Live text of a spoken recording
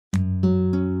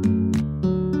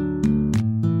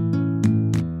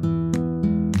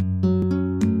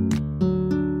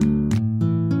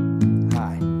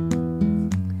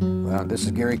This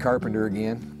is Gary Carpenter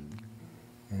again,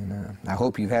 and I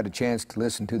hope you've had a chance to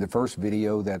listen to the first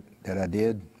video that I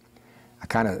did. I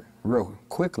kind of real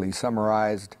quickly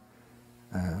summarized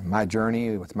my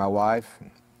journey with my wife.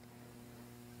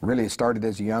 Really, it started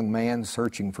as a young man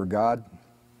searching for God.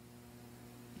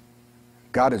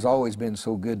 God has always been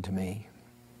so good to me.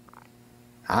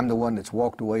 I'm the one that's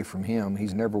walked away from Him.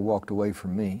 He's never walked away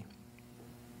from me.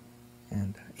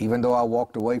 And even though I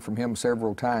walked away from Him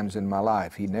several times in my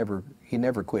life, He never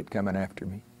quit coming after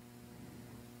me.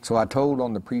 So I told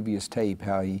on the previous tape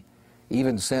how He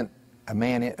even sent a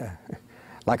man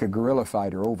like a guerrilla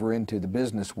fighter over into the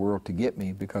business world to get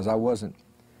me, because I wasn't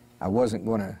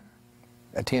going to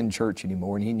attend church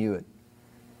anymore, and He knew it.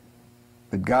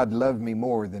 But God loved me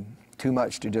more than too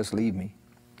much to just leave me.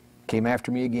 Came after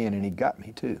me again, and He got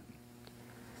me too.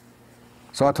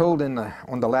 So I told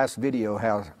on the last video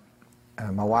how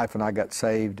my wife and I got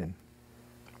saved and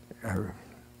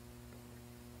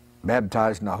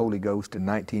baptized in the Holy Ghost in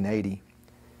 1980.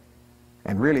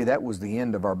 And really, that was the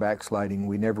end of our backsliding.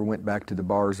 We never went back to the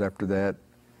bars after that.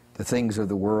 The things of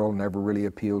the world never really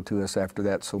appealed to us after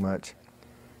that so much.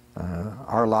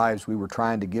 Our lives, we were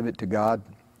trying to give it to God.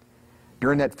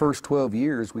 During that first 12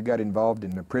 years, we got involved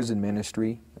in the prison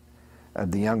ministry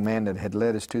of the young man that had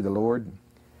led us to the Lord.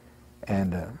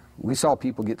 And we saw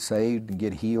people get saved and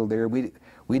get healed there.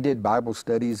 We did Bible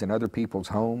studies in other people's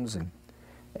homes,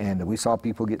 and we saw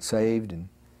people get saved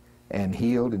and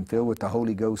healed and filled with the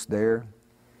Holy Ghost there.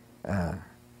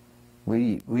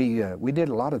 We did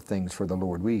a lot of things for the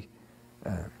Lord.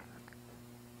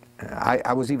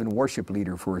 I was even worship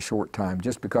leader for a short time,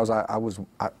 just because I was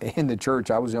in the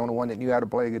church. I was the only one that knew how to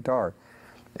play guitar.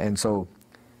 And so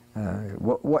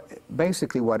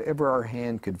basically whatever our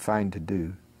hand could find to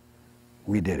do,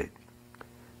 we did it.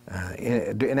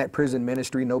 In that prison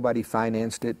ministry, nobody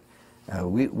financed it.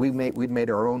 We'd made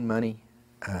our own money.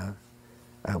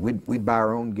 We'd buy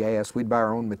our own gas. We'd buy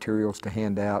our own materials to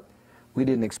hand out. We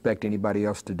didn't expect anybody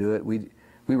else to do it. We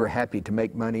were happy to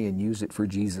make money and use it for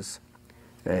Jesus.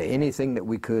 Anything that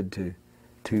we could to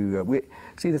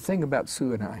see, the thing about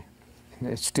Sue and I, and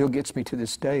it still gets me to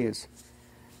this day, is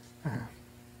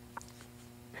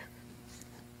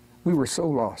we were so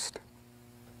lost.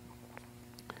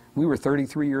 We were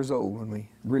 33 years old when we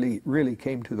really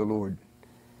came to the Lord.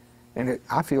 And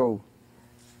I feel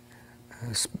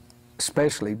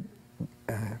especially,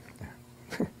 I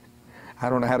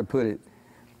don't know how to put it,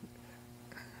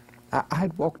 I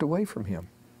had walked away from Him.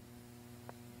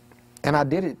 And I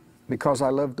did it because I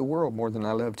loved the world more than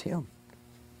I loved Him.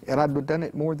 And I'd done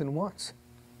it more than once.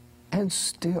 And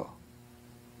still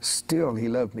He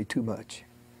loved me too much.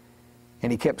 And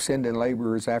He kept sending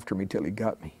laborers after me till He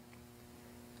got me.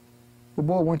 Well,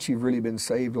 boy, once you've really been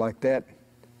saved like that,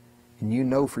 and you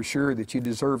know for sure that you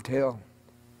deserved hell,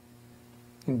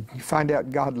 and you find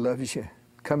out God loves you,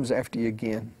 comes after you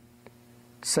again,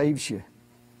 saves you.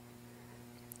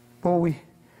 Boy,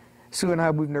 Sue and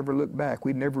I, we've never looked back.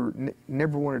 We never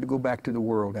wanted to go back to the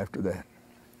world after that.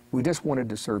 We just wanted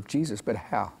to serve Jesus, but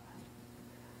how?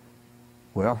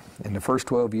 Well, in the first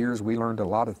 12 years, we learned a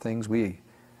lot of things. We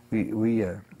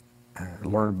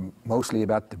learned mostly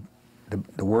about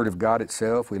the Word of God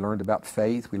itself. We learned about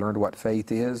faith. We learned what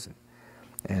faith is.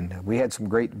 And we had some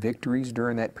great victories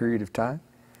during that period of time.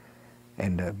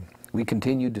 And we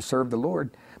continued to serve the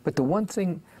Lord. But the one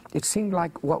thing, it seemed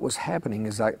like what was happening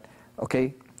is like,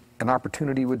 okay, an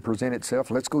opportunity would present itself.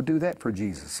 Let's go do that for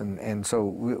Jesus. And so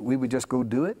we would just go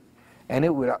do it. And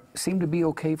it would seem to be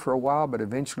okay for a while, but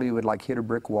eventually it would like hit a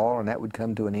brick wall, and that would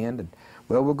come to an end. And,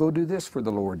 well, we'll go do this for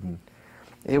the Lord. And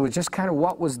it was just kind of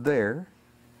what was there,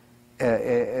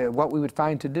 what we would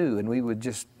find to do, and we would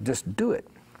just do it.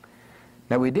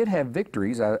 Now, we did have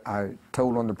victories. I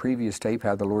told on the previous tape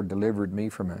how the Lord delivered me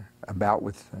from a bout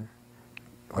with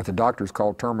what the doctors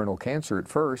called terminal cancer at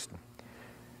first.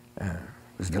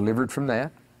 Was delivered from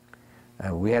that.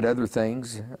 We had other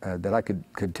things that I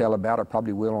could tell about. I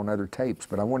probably will on other tapes,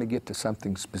 but I want to get to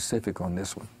something specific on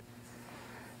this one.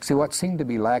 See, what seemed to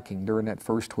be lacking during that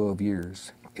first 12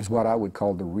 years is what I would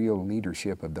call the real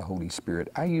leadership of the Holy Spirit.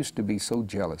 I used to be so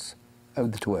jealous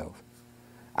of the 12.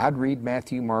 I'd read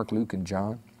Matthew, Mark, Luke, and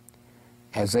John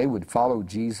as they would follow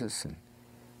Jesus, and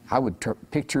I would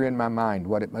picture in my mind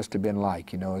what it must have been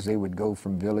like, you know, as they would go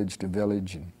from village to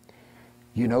village. And,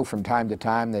 you know, from time to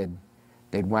time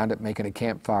they'd wind up making a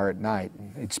campfire at night,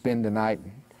 and they'd spend the night.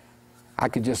 And I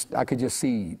could just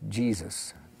see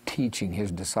Jesus teaching His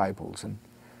disciples, and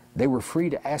they were free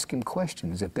to ask Him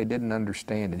questions if they didn't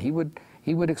understand, and He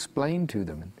would explain to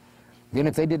them. And then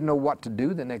if they didn't know what to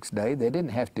do the next day, they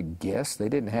didn't have to guess. They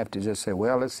didn't have to just say,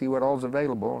 well, let's see what all's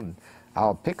available, and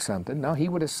I'll pick something. No, he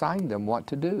would assign them what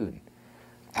to do.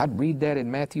 I'd read that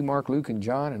in Matthew, Mark, Luke, and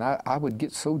John, and I would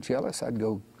get so jealous. I'd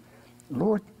go,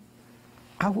 Lord,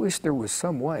 I wish there was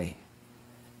some way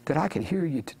that I could hear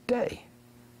you today.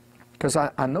 Because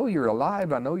I know you're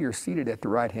alive, I know you're seated at the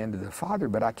right hand of the Father,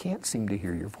 but I can't seem to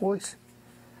hear your voice.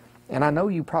 And I know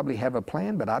you probably have a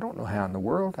plan, but I don't know how in the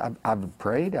world. I've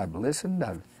prayed, I've listened,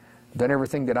 I've done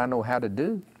everything that I know how to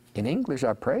do. In English,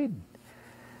 I prayed.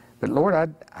 But Lord,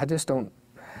 I just don't,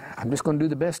 I'm just going to do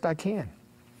the best I can.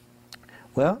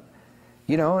 Well,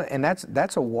 you know, and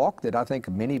that's a walk that I think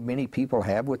many people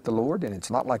have with the Lord, and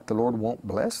it's not like the Lord won't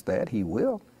bless that. He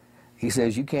will. He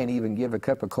says, you can't even give a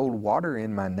cup of cold water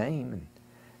in my name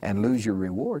and lose your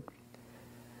reward.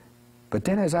 But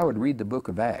then as I would read the book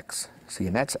of Acts, see,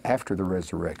 and that's after the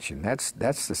resurrection. That's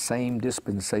the same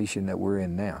dispensation that we're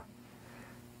in now.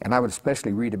 And I would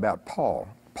especially read about Paul.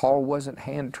 Paul wasn't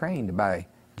hand-trained by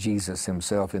Jesus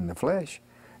himself in the flesh.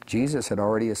 Jesus had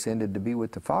already ascended to be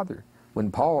with the Father.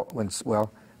 When Paul,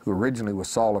 who originally was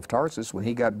Saul of Tarsus, when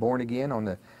he got born again on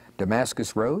the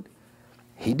Damascus road,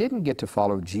 he didn't get to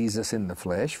follow Jesus in the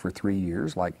flesh for 3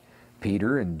 years like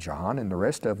Peter and John and the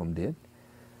rest of them did.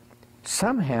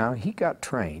 Somehow he got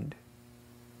trained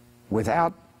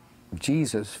without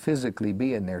Jesus physically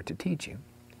being there to teach him.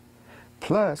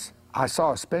 Plus, I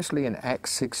saw especially in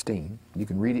Acts 16, you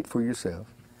can read it for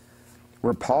yourself,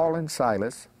 where Paul and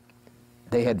Silas,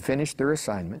 they had finished their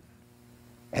assignment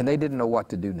and they didn't know what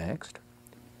to do next.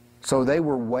 So they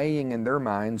were weighing in their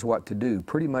minds what to do,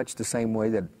 pretty much the same way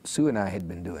that Sue and I had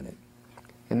been doing it.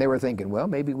 And they were thinking, well,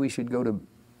 maybe we should go to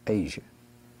Asia.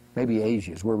 Maybe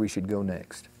Asia is where we should go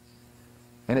next.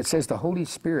 And it says the Holy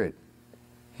Spirit,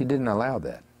 He didn't allow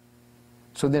that.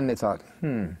 So then they thought,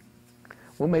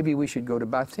 well, maybe we should go to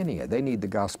Bithynia. They need the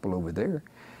gospel over there.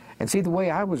 And see, the way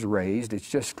I was raised, it's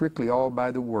just strictly all by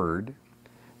the Word.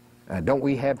 Don't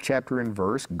we have chapter and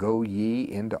verse, go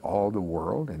ye into all the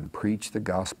world and preach the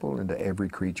gospel into every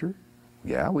creature?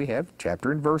 Yeah, we have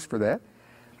chapter and verse for that.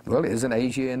 Well, isn't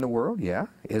Asia in the world? Yeah.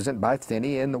 Isn't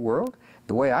Bithynia in the world?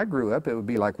 The way I grew up, it would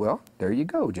be like, well, there you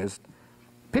go. Just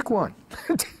pick one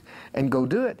and go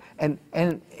do it.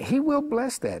 And He will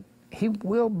bless that. He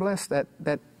will bless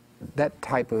that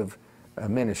type of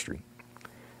ministry.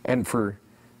 And for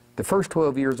the first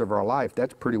 12 years of our life,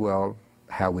 that's pretty well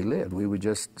how we lived. We would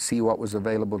just see what was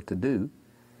available to do,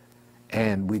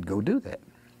 and we'd go do that.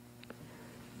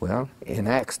 Well, in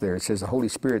Acts there, it says the Holy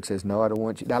Spirit says, no, I don't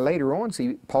want you. Now later on,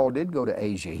 see, Paul did go to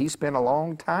Asia. He spent a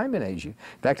long time in Asia.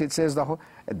 In fact, it says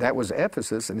that was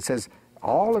Ephesus, and it says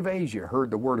all of Asia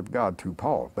heard the word of God through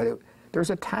Paul. But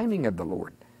there's a timing of the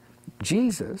Lord.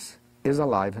 Jesus is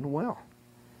alive and well.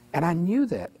 And I knew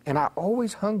that, and I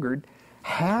always hungered,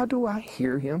 how do I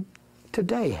hear Him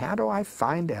today? How do I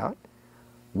find out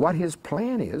what His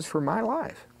plan is for my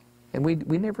life? And we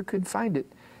never could find it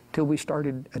till we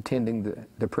started attending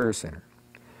the prayer center.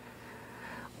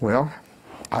 Well,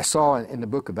 I saw in the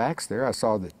book of Acts there, I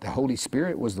saw that the Holy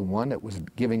Spirit was the one that was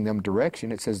giving them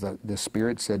direction. It says the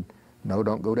Spirit said, no,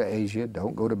 don't go to Asia,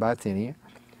 don't go to Bithynia.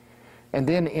 And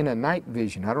then in a night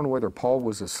vision, I don't know whether Paul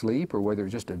was asleep or whether it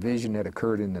was just a vision that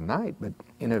occurred in the night, but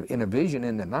in a vision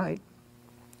in the night,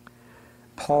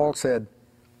 Paul said,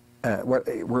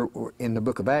 in the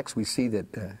book of Acts, we see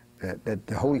that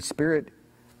the Holy Spirit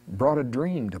brought a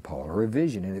dream to Paul, or a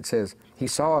vision, and it says, he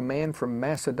saw a man from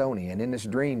Macedonia, and in this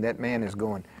dream, that man is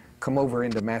going, come over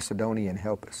into Macedonia and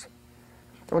help us.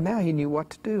 Well, now he knew what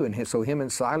to do, and so him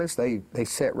and Silas, they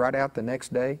set right out the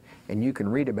next day, and you can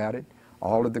read about it,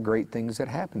 all of the great things that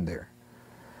happened there.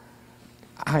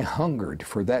 I hungered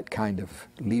for that kind of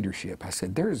leadership. I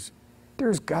said, there's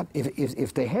got,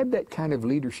 if they had that kind of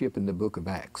leadership in the book of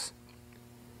Acts,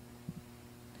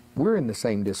 we're in the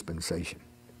same dispensation.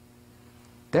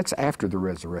 That's after the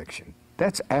resurrection.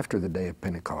 That's after the day of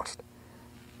Pentecost.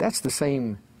 That's the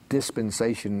same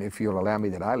dispensation, if you'll allow me,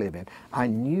 that I live in. I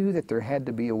knew that there had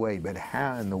to be a way, but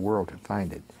how in the world to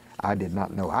find it, I did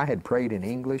not know. I had prayed in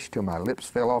English till my lips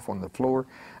fell off on the floor.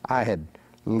 I had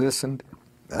listened.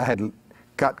 I had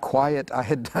got quiet. I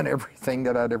had done everything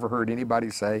that I'd ever heard anybody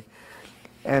say.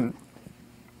 And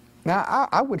now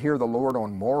I would hear the Lord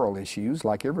on moral issues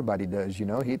like everybody does, you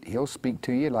know. He'll speak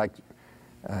to you like,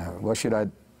 well, should I,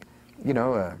 you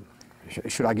know,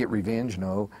 should I get revenge?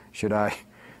 No. Should I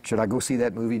go see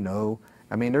that movie? No.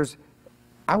 I mean,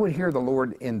 I would hear the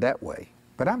Lord in that way.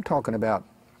 But I'm talking about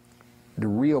the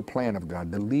real plan of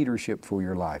God, the leadership for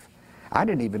your life. I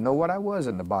didn't even know what I was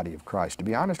in the body of Christ. To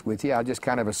be honest with you, I just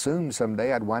kind of assumed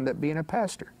someday I'd wind up being a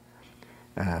pastor.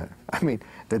 I mean,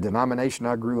 the denomination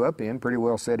I grew up in pretty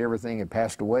well said everything had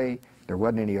passed away. There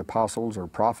wasn't any apostles or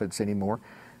prophets anymore.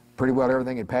 pretty well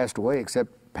everything had passed away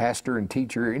except pastor and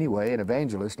teacher anyway, and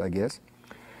evangelist, I guess.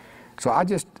 So I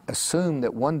just assumed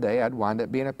that one day I'd wind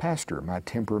up being a pastor. My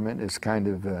temperament is kind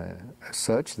of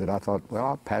such that I thought, well,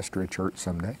 I'll pastor a church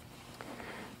someday.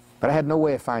 But I had no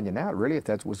way of finding out, really, if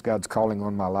that was God's calling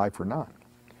on my life or not.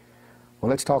 Well,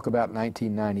 let's talk about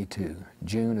 1992,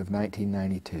 June of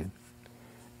 1992.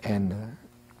 And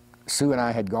Sue and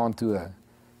I had gone through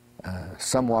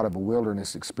somewhat of a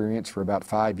wilderness experience for about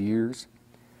 5 years.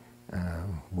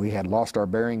 We had lost our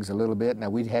bearings a little bit. Now,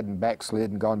 we hadn't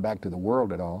backslid and gone back to the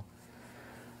world at all.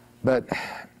 But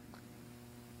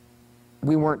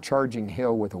we weren't charging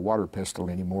hell with a water pistol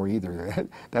anymore either.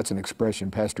 That's an expression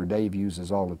Pastor Dave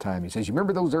uses all the time. He says, you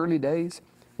remember those early days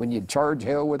when you'd charge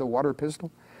hell with a water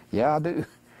pistol? Yeah, I do. He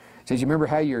says, you remember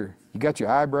how you got your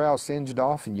eyebrows singed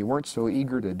off and you weren't so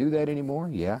eager to do that anymore?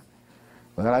 Yeah.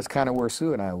 Well, that's kind of where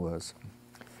Sue and I was.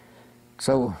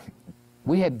 So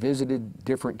we had visited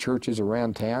different churches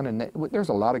around town, and there's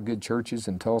a lot of good churches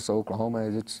in Tulsa,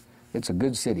 Oklahoma. It's a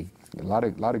good city. A lot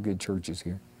of good churches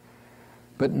here.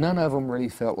 But none of them really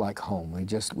felt like home.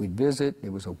 We'd visit, it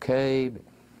was okay.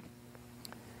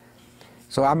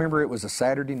 So I remember it was a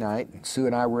Saturday night, and Sue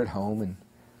and I were at home,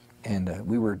 and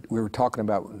we were talking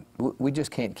about, we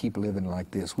just can't keep living like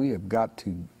this. We have got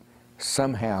to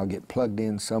somehow get plugged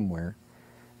in somewhere.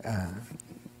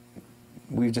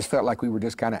 We just felt like we were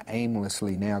just kind of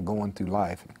aimlessly now going through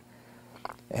life.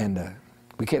 And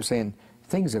we kept saying,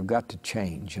 things have got to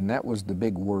change, and that was the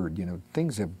big word, you know,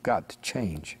 things have got to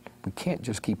change. We can't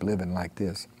just keep living like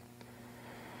this.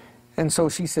 And so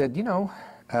she said, you know,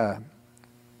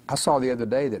 I saw the other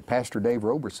day that Pastor Dave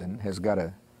Roberson he's got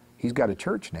a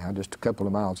church now just a couple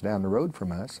of miles down the road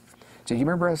from us. She said, you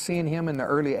remember us seeing him in the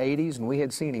early 80s, and we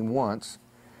had seen him once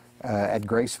at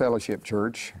Grace Fellowship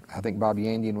Church. I think Bobby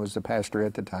Andian was the pastor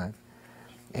at the time.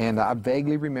 And I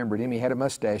vaguely remembered him. He had a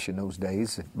mustache in those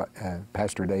days,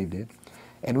 Pastor Dave did.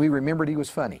 And we remembered he was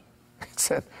funny.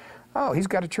 Said, oh, he's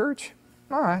got a church?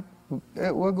 All right,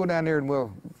 we'll go down there and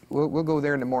we'll go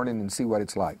there in the morning and see what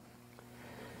it's like.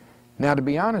 Now, to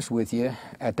be honest with you,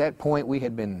 at that point we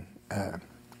had been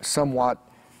somewhat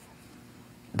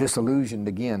disillusioned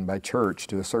again by church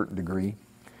to a certain degree.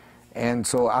 And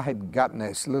so I had gotten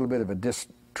this little bit of a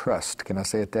distrust, can I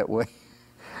say it that way?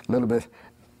 a little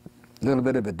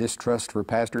bit of a distrust for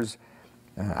pastors.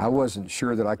 I wasn't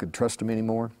sure that I could trust them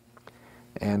anymore.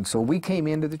 And so we came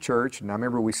into the church, and I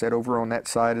remember we sat over on that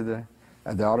side of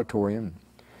the auditorium,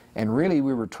 and really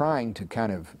we were trying to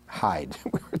kind of hide.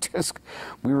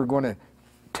 we were going to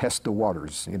test the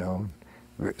waters, you know.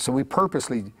 So we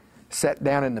purposely sat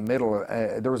down in the middle.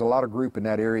 There was a lot of group in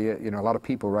that area, you know, a lot of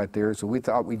people right there, so we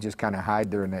thought we'd just kind of hide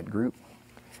there in that group.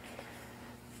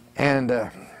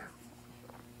 And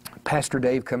Pastor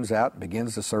Dave comes out,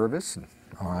 begins the service, and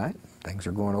all right, things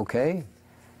are going okay.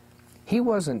 He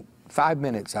wasn't 5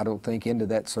 minutes, I don't think, into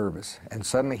that service, and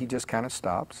suddenly he just kind of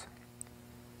stops,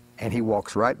 and he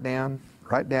walks right down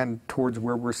towards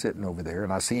where we're sitting over there,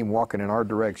 and I see him walking in our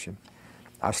direction.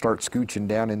 I start scooching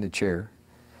down in the chair,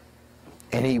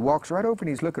 and he walks right over and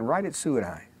he's looking right at Sue and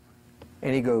I,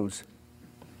 and he goes,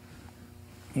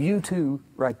 you two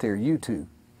right there, you two.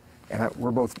 And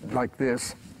we're both like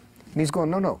this, and he's going,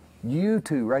 no, you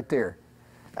two right there.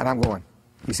 And I'm going,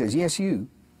 he says, yes, you.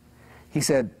 He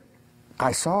said,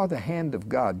 I saw the hand of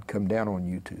God come down on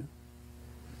you two.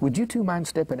 Would you two mind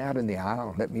stepping out in the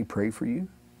aisle and let me pray for you?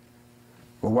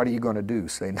 Well, what are you going to do?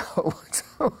 Say no.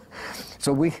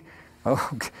 so we,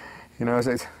 you know,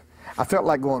 I felt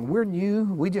like going, we're new.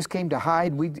 We just came to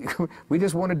hide. We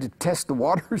just wanted to test the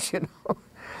waters, you know.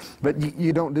 But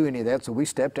you don't do any of that. So we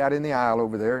stepped out in the aisle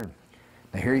over there. And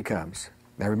now here he comes.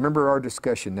 Now remember our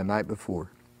discussion the night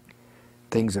before.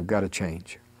 Things have got to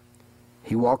change.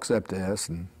 He walks up to us,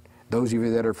 and those of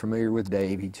you that are familiar with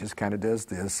Dave, he just kind of does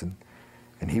this, and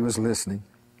he was listening.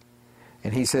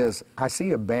 And he says, I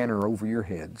see a banner over your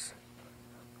heads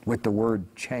with the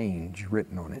word change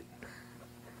written on it.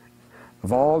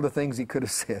 Of all the things he could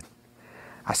have said,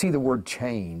 I see the word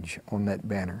change on that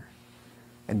banner.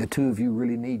 And the two of you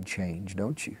really need change,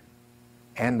 don't you?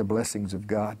 And the blessings of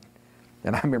God.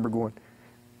 And I remember going,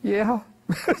 yeah,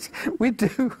 we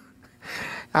do.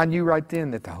 I knew right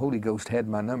then that the Holy Ghost had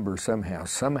my number somehow.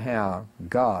 Somehow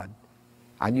God,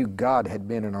 I knew God had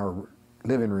been in our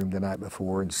living room the night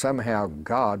before, and somehow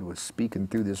God was speaking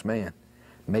through this man,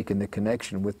 making the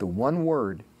connection with the one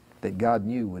word that God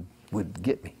knew would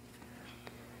get me.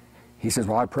 He says,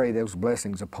 well, I pray those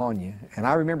blessings upon you. And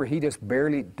I remember Dave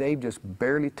just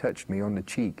barely touched me on the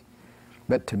cheek.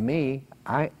 But to me,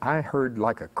 I heard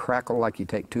like a crackle, like you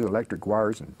take two electric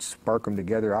wires and spark them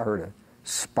together. I heard a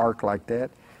spark like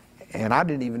that. And I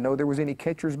didn't even know there was any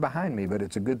catchers behind me, but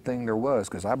it's a good thing there was,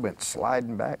 because I went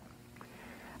sliding back.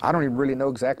 I don't even really know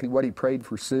exactly what he prayed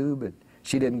for Sue, but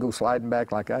she didn't go sliding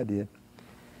back like I did.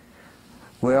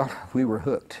 Well, we were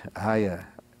hooked. The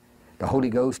Holy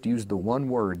Ghost used the one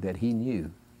word that he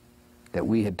knew that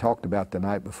we had talked about the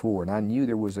night before, and I knew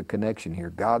there was a connection here.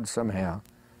 God somehow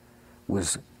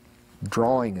was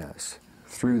drawing us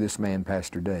through this man,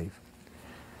 Pastor Dave.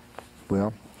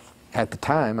 Well, at the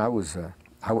time, I was a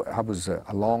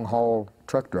long-haul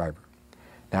truck driver.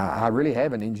 Now, I really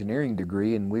have an engineering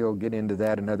degree, and we'll get into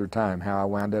that another time, how I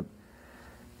wound up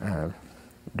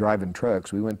driving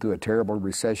trucks. We went through a terrible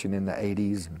recession in the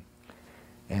 80s,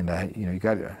 and you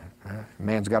know, a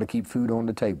man's got to keep food on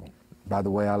the table. By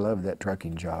the way, I love that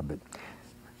trucking job, but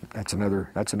that's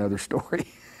another story.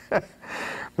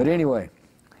 But anyway,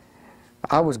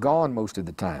 I was gone most of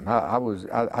the time.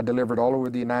 I delivered all over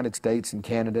the United States and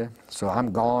Canada, so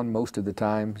I'm gone most of the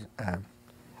time.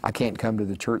 I can't come to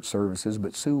the church services,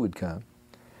 but Sue would come.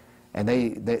 And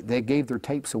they gave their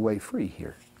tapes away free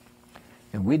here.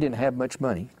 And we didn't have much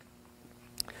money,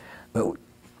 but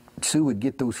Sue would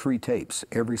get those free tapes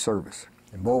every service.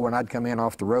 And boy, when I'd come in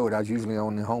off the road, I was usually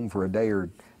only home for a day or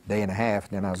day and a half,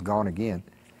 and then I was gone again.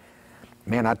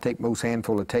 Man, I'd take most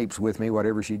handful of tapes with me,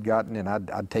 whatever she'd gotten, and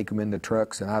I'd take them in the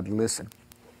trucks and I'd listen.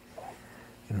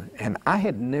 And I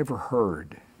had never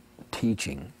heard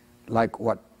teaching like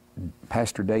what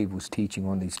Pastor Dave was teaching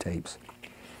on these tapes.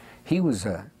 He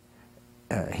wasn't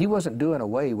doing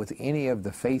away with any of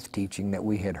the faith teaching that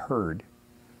we had heard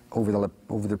over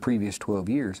the previous 12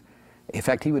 years. In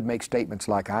fact, he would make statements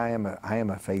like, I am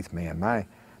a faith man. My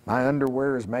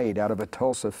underwear is made out of a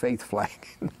Tulsa faith flag.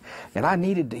 And I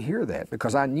needed to hear that,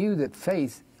 because I knew that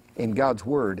faith in God's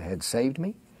Word had saved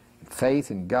me.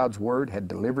 Faith in God's Word had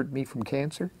delivered me from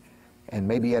cancer. And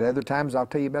maybe at other times I'll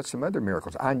tell you about some other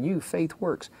miracles. I knew faith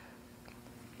works.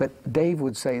 But Dave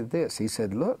would say this. He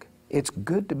said, look, it's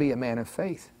good to be a man of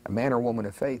faith, a man or woman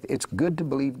of faith. It's good to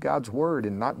believe God's Word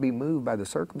and not be moved by the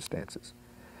circumstances.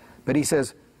 But he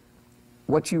says,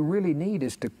 what you really need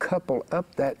is to couple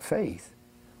up that faith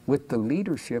with the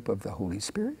leadership of the Holy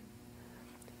Spirit.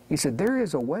 He said, there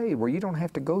is a way where you don't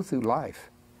have to go through life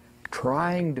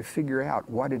trying to figure out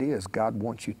what it is God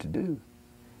wants you to do.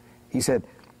 He said,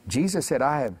 Jesus said,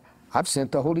 I've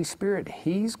sent the Holy Spirit.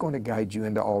 He's going to guide you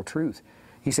into all truth.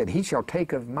 He said, He shall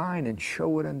take of mine and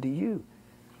show it unto you.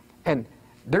 And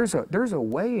there's a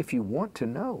way, if you want to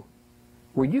know,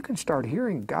 where you can start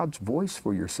hearing God's voice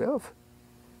for yourself.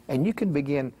 And you can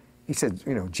begin, he said,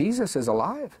 you know, Jesus is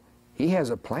alive. He has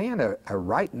a plan, a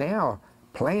right now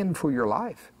plan for your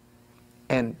life.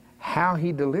 And how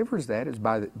He delivers that is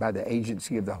by the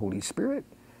agency of the Holy Spirit.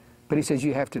 But he says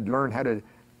you have to learn how to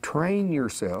train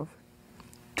yourself,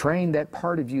 train that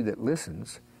part of you that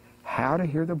listens, how to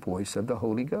hear the voice of the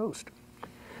Holy Ghost.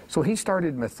 So he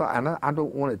started, and I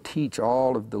don't want to teach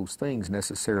all of those things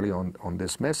necessarily on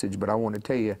this message, but I want to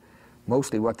tell you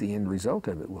mostly what the end result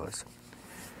of it was.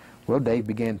 Well, Dave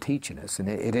began teaching us, and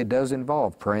it does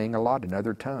involve praying a lot in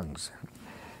other tongues.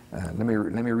 Let me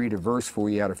read a verse for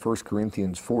you out of 1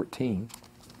 Corinthians 14.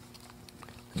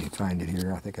 Let me find it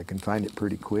here. I think I can find it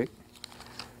pretty quick.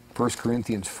 1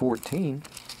 Corinthians 14.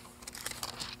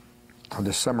 I'll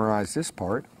just summarize this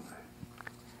part.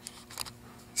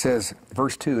 It says,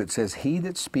 verse 2, it says, He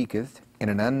that speaketh in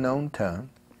an unknown tongue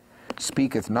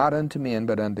speaketh not unto men,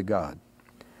 but unto God.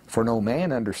 For no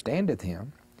man understandeth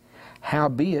him.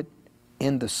 Howbeit,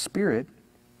 in the Spirit,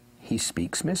 he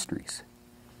speaks mysteries.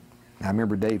 Now, I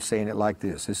remember Dave saying it like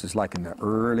this. This is like in the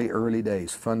early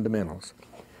days, fundamentals.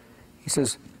 He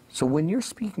says, so when you're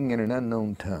speaking in an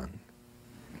unknown tongue,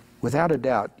 without a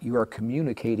doubt, you are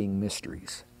communicating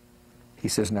mysteries. He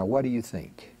says, now what do you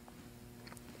think?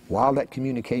 While that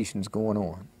communication's going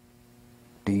on,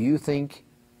 do you think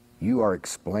you are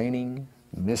explaining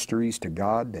mysteries to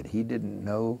God that He didn't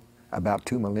know about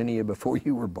 2 millennia before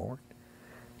you were born?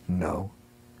 No.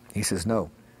 He says,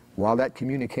 no. While that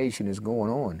communication is going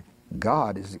on,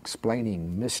 God is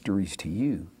explaining mysteries to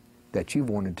you that you've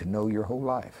wanted to know your whole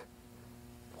life.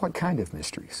 What kind of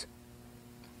mysteries?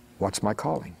 What's my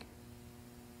calling?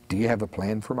 Do you have a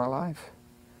plan for my life?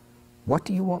 What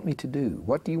do you want me to do?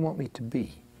 What do you want me to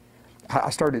be? I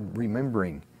started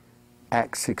remembering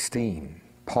Acts 16,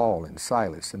 Paul and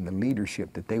Silas, and the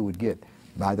leadership that they would get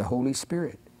by the Holy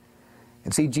Spirit.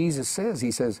 And see, Jesus says,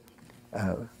 He says,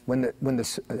 when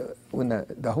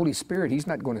the Holy Spirit, He's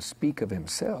not going to speak of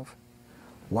Himself.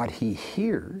 What He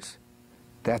hears,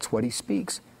 that's what He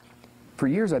speaks. For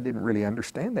years I didn't really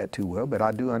understand that too well, but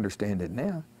I do understand it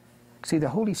now. See, the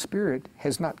Holy Spirit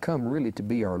has not come really to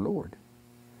be our Lord.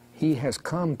 He has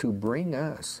come to bring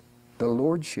us the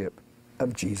Lordship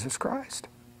of Jesus Christ.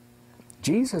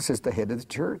 Jesus is the head of the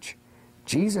church.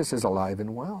 Jesus is alive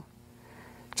and well.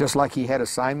 Just like he had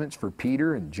assignments for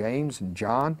Peter and James and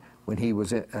John when he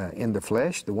was in the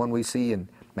flesh, the one we see in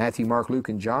Matthew, Mark, Luke,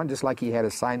 and John, just like he had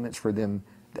assignments for them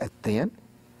then,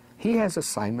 he has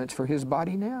assignments for his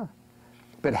body now.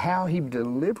 But how he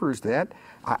delivers that,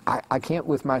 I can't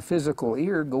with my physical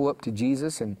ear go up to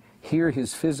Jesus and hear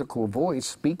his physical voice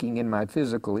speaking in my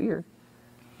physical ear.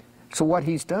 So what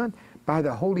he's done, by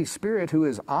the Holy Spirit who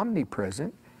is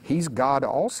omnipresent, he's God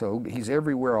also, he's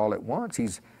everywhere all at once.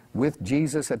 He's with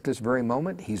Jesus at this very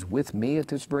moment. He's with me at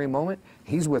this very moment.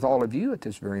 He's with all of you at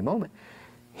this very moment.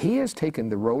 He has taken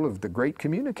the role of the great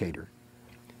communicator.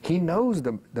 He knows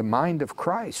the mind of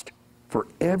Christ for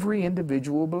every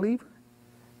individual believer.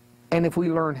 And if we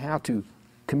learn how to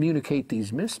communicate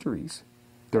these mysteries,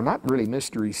 they're not really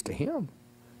mysteries to him.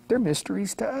 They're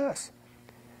mysteries to us.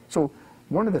 So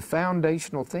one of the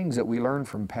foundational things that we learn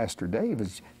from Pastor Dave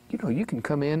is, you can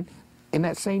come in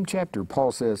that same chapter,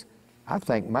 Paul says, I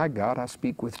thank my God I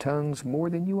speak with tongues more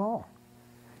than you all.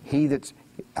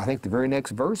 I think the very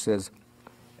next verse says,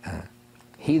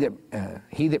 he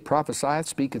that prophesieth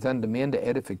speaketh unto men to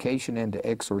edification and to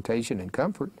exhortation and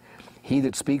comfort. He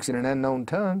that speaks in an unknown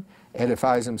tongue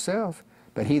edifies himself,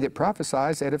 but he that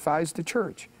prophesies edifies the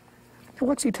church. Now,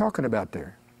 what's he talking about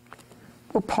there?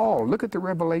 Well, Paul, look at the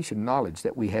revelation knowledge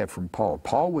that we have from Paul.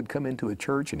 Paul would come into a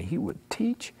church and he would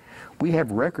teach. We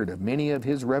have record of many of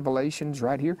his revelations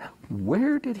right here.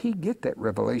 Where did he get that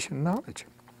revelation knowledge?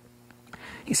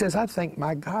 He says, I thank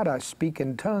my God I speak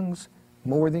in tongues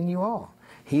more than you all.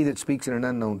 He that speaks in an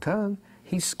unknown tongue,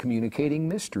 he's communicating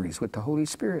mysteries with the Holy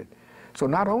Spirit. So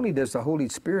not only does the Holy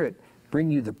Spirit bring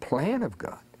you the plan of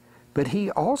God, but he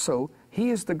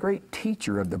is the great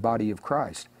teacher of the body of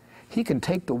Christ. He can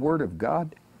take the Word of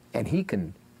God and he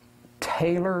can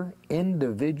tailor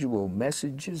individual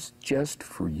messages just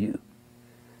for you.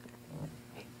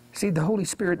 See, the Holy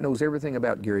Spirit knows everything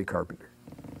about Gary Carpenter.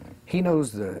 He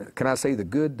knows the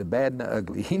good, the bad, and the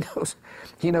ugly.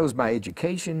 He knows my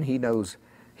education. He knows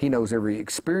every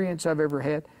experience I've ever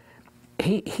had.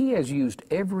 He has used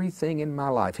everything in my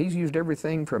life. He's used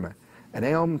everything from an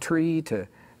elm tree to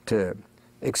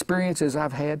experiences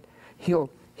I've had. He'll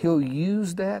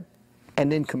use that and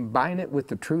then combine it with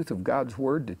the truth of God's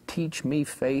Word to teach me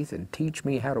faith and teach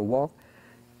me how to walk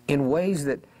in ways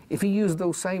that if he used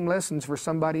those same lessons for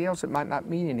somebody else, it might not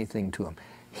mean anything to him.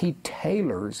 He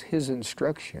tailors his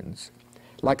instructions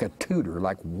like a tutor,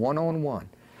 like one-on-one.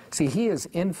 See, he is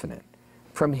infinite.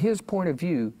 From his point of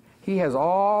view, he has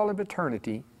all of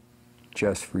eternity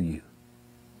just for you.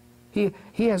 He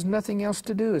has nothing else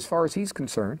to do as far as he's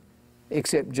concerned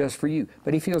except just for you.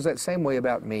 But he feels that same way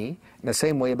about me and the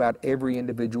same way about every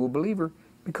individual believer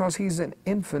because he's an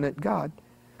infinite God.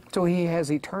 So he has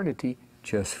eternity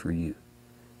just for you.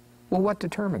 Well, what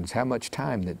determines how much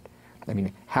time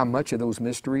how much of those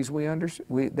mysteries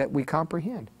that we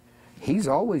comprehend? He's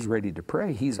always ready to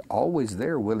pray. He's always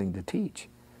there willing to teach.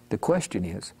 The question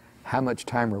is, how much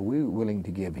time are we willing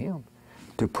to give him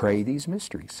to pray these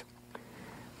mysteries?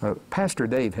 Pastor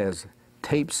Dave has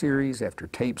tape series after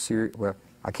tape series. Well,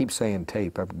 I keep saying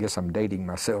tape. I guess I'm dating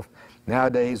myself.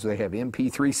 Nowadays, they have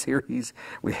MP3 series.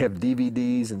 We have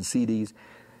DVDs and CDs.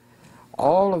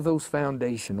 All of those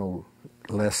foundational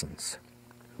lessons,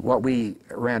 what we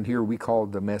around here we call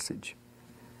the message.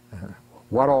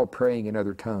 What all praying in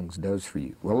other tongues does for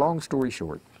you. Well, long story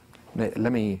short,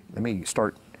 let me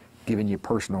start giving you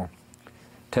personal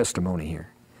testimony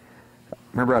here.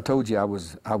 Remember I told you I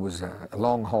was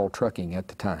long haul trucking at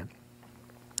the time.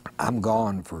 I'm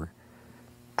gone for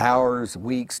hours,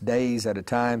 weeks, days at a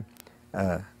time.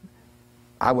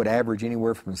 I would average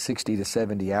anywhere from 60 to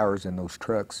 70 hours in those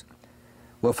trucks.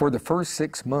 Well, for the first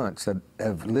 6 months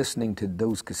of listening to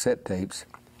those cassette tapes,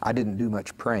 I didn't do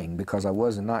much praying because I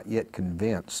was not yet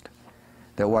convinced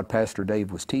that what Pastor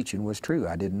Dave was teaching was true.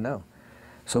 I didn't know.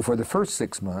 So for the first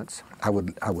 6 months, I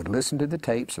would listen to the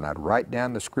tapes and I'd write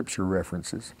down the scripture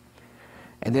references.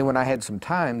 And then when I had some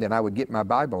time, then I would get my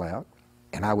Bible out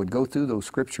and I would go through those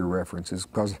scripture references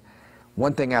because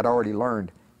one thing I'd already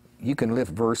learned, you can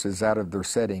lift verses out of their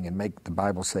setting and make the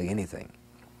Bible say anything.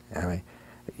 I mean,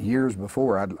 years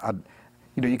before,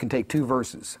 you can take two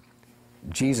verses.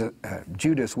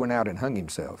 Judas went out and hung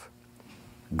himself.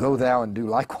 Go thou and do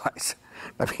likewise.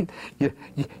 I mean,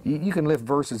 you can lift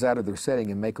verses out of their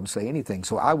setting and make them say anything.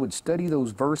 So I would study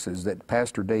those verses that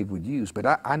Pastor Dave would use.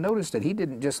 But I noticed that he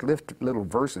didn't just lift little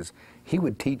verses. He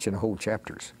would teach in whole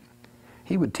chapters.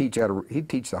 He'd teach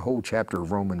the whole chapter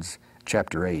of Romans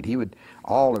chapter 8.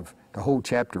 All of the whole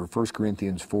chapter of 1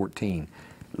 Corinthians 14,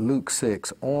 Luke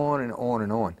 6, on and on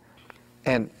and on.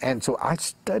 And so I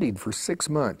studied for 6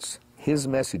 months his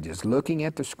messages, looking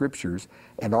at the scriptures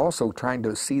and also trying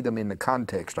to see them in the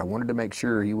context. I wanted to make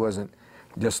sure he wasn't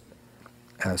just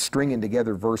stringing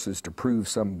together verses to prove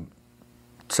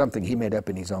something he made up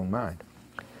in his own mind.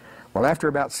 Well, after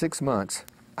about 6 months,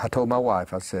 I told my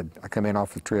wife, I said, I come in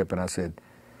off the trip and I said,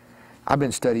 I've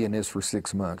been studying this for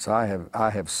 6 months. I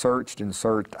have searched and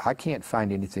searched. I can't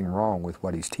find anything wrong with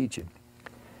what he's teaching.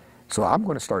 So I'm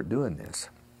going to start doing this.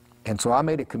 And so I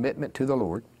made a commitment to the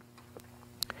Lord.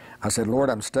 I said, Lord,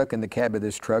 I'm stuck in the cab of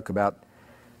this truck about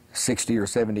 60 or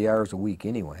 70 hours a week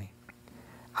anyway.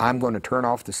 I'm going to turn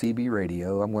off the CB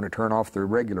radio. I'm going to turn off the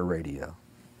regular radio.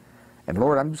 And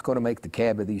Lord, I'm just going to make the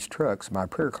cab of these trucks my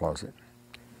prayer closet.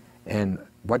 And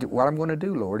what I'm going to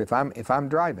do, Lord, if I'm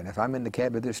driving, if I'm in the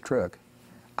cab of this truck,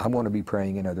 I'm going to be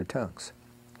praying in other tongues.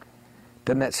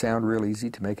 Doesn't that sound real easy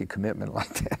to make a commitment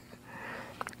like that?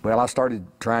 Well, I started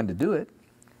trying to do it,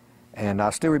 and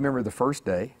I still remember the first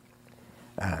day.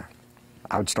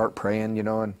 I would start praying, you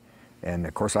know, and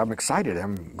of course I'm excited.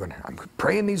 I'm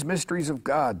praying these mysteries of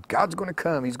God. God's going to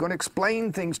come. He's going to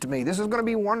explain things to me. This is going to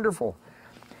be wonderful.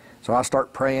 So I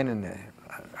start praying, and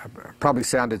I probably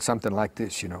sounded something like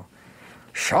this, you know.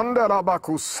 I'm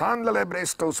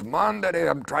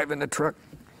driving the truck.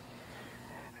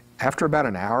 After about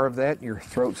an hour of that, your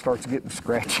throat starts getting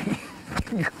scratchy.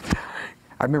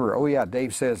 I remember, oh yeah,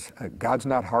 Dave says, God's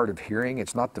not hard of hearing.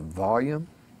 It's not the volume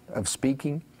of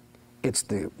speaking. It's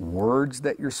the words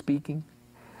that you're speaking.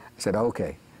 I said,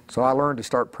 okay. So I learned to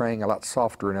start praying a lot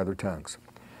softer in other tongues.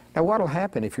 Now what'll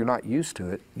happen if you're not used to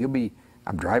it,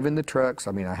 I'm driving the trucks.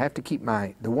 I mean, I have to keep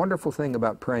the wonderful thing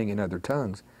about praying in other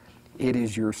tongues, it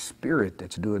is your spirit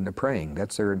that's doing the praying.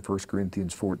 That's there in 1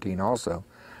 Corinthians 14 also.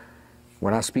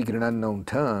 When I speak in an unknown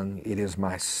tongue, it is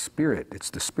my spirit.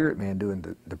 It's the spirit man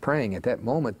doing the praying. At that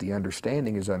moment, the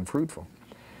understanding is unfruitful.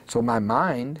 So my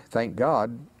mind, thank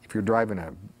God, if you're driving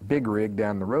a big rig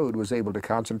down the road, was able to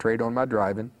concentrate on my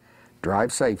driving,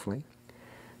 drive safely.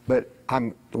 But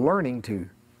I'm learning to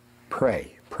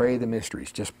pray the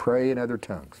mysteries, just pray in other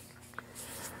tongues.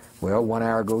 Well, 1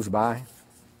 hour goes by,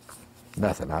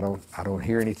 nothing. I don't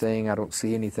hear anything, I don't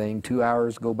see anything. 2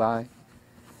 hours go by.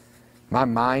 My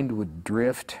mind would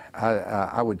drift.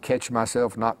 I would catch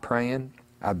myself not praying.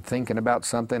 I'd thinking about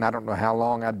something. I don't know how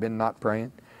long I'd been not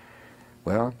praying.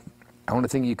 Well, the only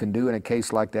thing you can do in a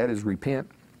case like that is repent.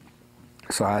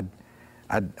 So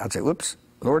I'd say, whoops,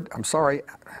 Lord, I'm sorry.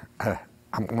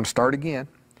 I'm going to start again.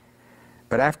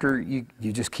 But after you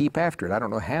just keep after it. I don't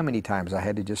know how many times I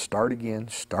had to just start again,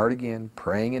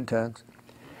 praying in tongues.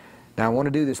 Now I want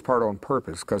to do this part on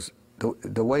purpose because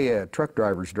the way truck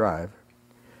drivers drive,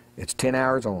 it's 10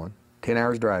 hours on, 10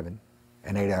 hours driving,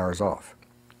 and 8 hours off.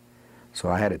 So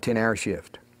I had a 10-hour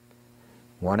shift.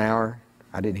 1 hour,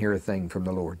 I didn't hear a thing from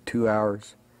the Lord. 2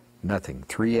 hours, nothing.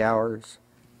 3 hours,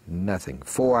 nothing.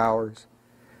 4 hours.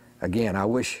 Again, I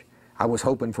was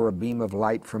hoping for a beam of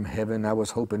light from heaven. I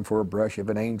was hoping for a brush of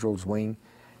an angel's wing.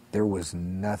 There was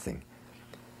nothing.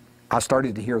 I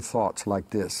started to hear thoughts like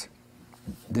this.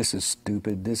 This is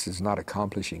stupid. This is not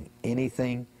accomplishing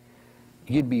anything.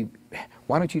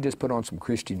 Why don't you just put on some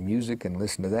Christian music and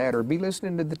listen to that, or be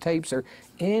listening to the tapes, or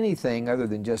anything other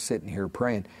than just sitting here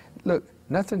praying. Look,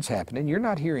 nothing's happening. You're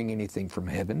not hearing anything from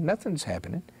heaven. Nothing's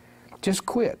happening. Just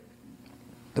quit.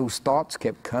 Those thoughts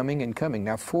kept coming and coming.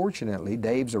 Now, fortunately,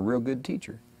 Dave's a real good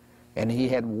teacher, and he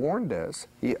had warned us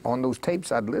on those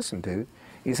tapes I'd listened to.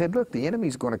 He said, look, the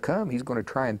enemy's going to come. He's going to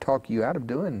try and talk you out of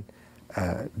doing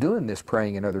this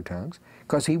praying in other tongues,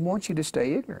 because he wants you to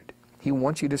stay ignorant. He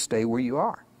wants you to stay where you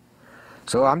are.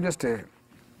 So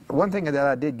one thing that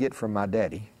I did get from my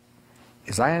daddy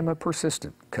is I am a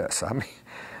persistent cuss. I mean,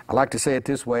 I like to say it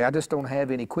this way, I just don't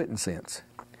have any quitting sense.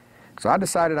 So I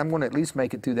decided I'm going to at least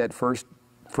make it through that first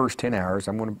 10 hours.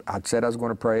 I said I was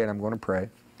going to pray, and I'm going to pray.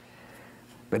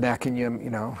 But now can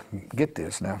you get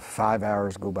this. Now 5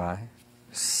 hours go by,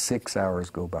 6 hours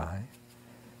go by,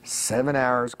 7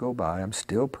 hours go by, I'm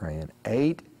still praying.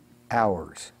 8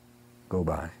 hours go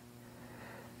by.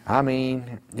 I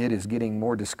mean, it is getting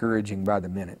more discouraging by the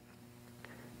minute.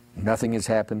 Nothing has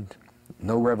happened,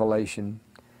 no revelation,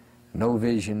 no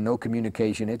vision, no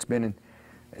communication. It's been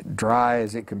dry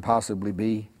as it can possibly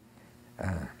be.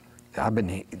 I've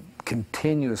been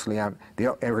continuously, are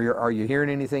you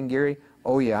hearing anything, Gary?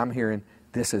 Oh yeah, I'm hearing,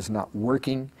 this is not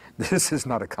working. This is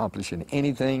not accomplishing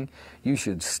anything. You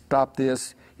should stop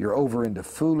this. You're over into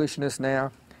foolishness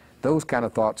now. Those kind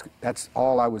of thoughts, that's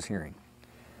all I was hearing.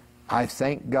 I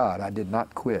thank God I did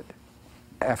not quit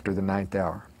after the 9th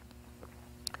hour.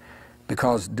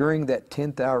 Because during that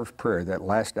 10th hour of prayer, that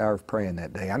last hour of praying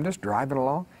that day, I'm just driving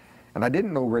along, and I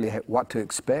didn't know really what to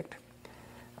expect.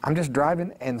 I'm just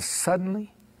driving, and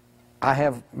suddenly I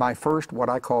have my first what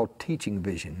I call teaching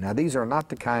vision. Now, these are not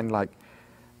the kind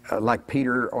like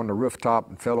Peter on the rooftop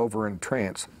and fell over in a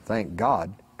trance, thank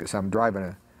God, because I'm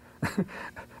driving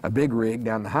a big rig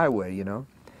down the highway, you know.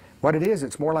 What it is,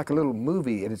 it's more like a little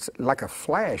movie, and it's like a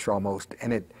flash almost,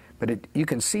 but you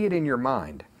can see it in your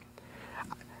mind.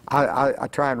 I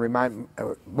try and remind,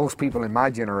 most people in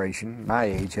my generation, my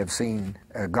age, have seen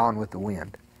Gone with the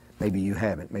Wind. Maybe you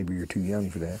haven't, maybe you're too young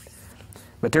for that.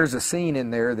 But there's a scene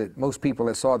in there that most people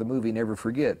that saw the movie never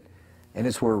forget. And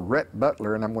it's where Rhett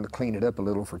Butler, and I'm going to clean it up a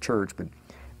little for church, but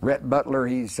Rhett Butler,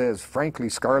 he says, "Frankly,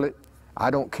 Scarlett, I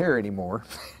don't care anymore,"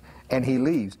 and he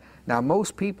leaves. Now,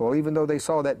 most people, even though they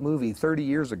saw that movie 30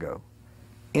 years ago,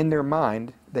 in their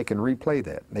mind, they can replay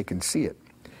that. They can see it.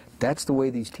 That's the way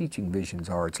these teaching visions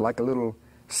are. It's like a little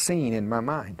scene in my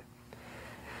mind.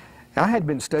 I had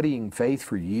been studying faith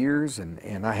for years,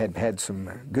 and I had had some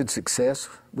good success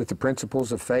with the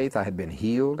principles of faith. I had been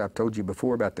healed. I've told you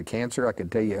before about the cancer. I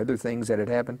could tell you other things that had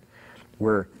happened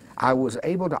where I was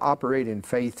able to operate in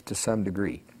faith to some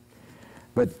degree.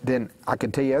 But then I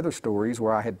could tell you other stories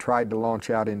where I had tried to launch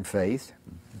out in faith,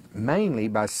 mainly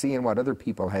by seeing what other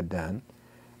people had done.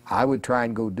 I would try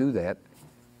and go do that,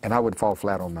 and I would fall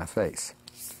flat on my face.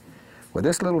 Well,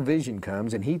 this little vision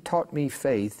comes, and he taught me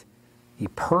faith. He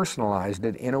personalized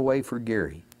it in a way for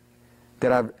Gary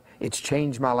that it's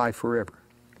changed my life forever.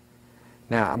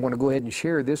 Now, I'm going to go ahead and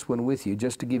share this one with you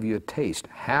just to give you a taste.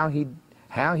 How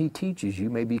he teaches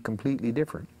you may be completely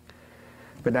different.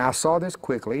 But now I saw this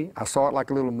quickly. I saw it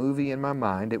like a little movie in my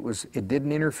mind. It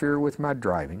didn't interfere with my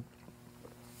driving.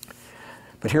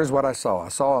 But here's what I saw. I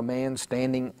saw a man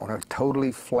standing on a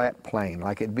totally flat plain,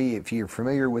 like it'd be if you're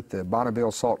familiar with the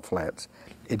Bonneville Salt Flats.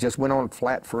 It just went on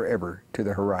flat forever to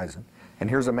the horizon. And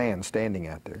here's a man standing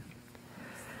out there.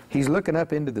 He's looking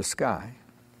up into the sky.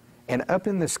 And up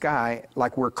in the sky,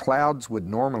 like where clouds would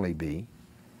normally be,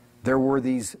 there were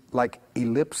these like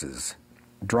ellipses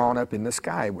drawn up in the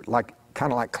sky,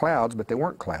 kind of like clouds, but they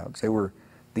weren't clouds. They were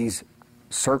these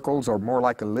circles, or more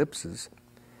like ellipses.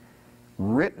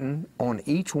 Written on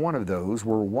each one of those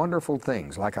were wonderful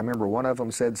things. Like I remember one of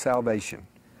them said salvation.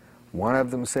 One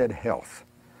of them said health.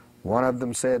 One of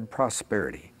them said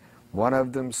prosperity. One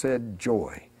of them said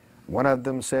joy. One of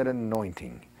them said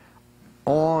anointing.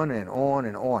 On and on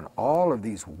and on. All of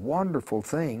these wonderful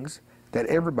things that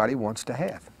everybody wants to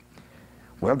have.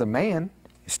 Well, the man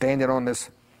is standing on this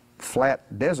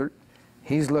flat desert.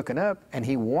 He's looking up, and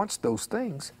he wants those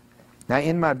things. Now,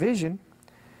 in my vision,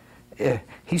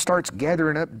 he starts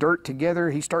gathering up dirt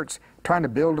together. He starts trying to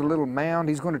build a little mound.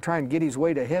 He's going to try and get his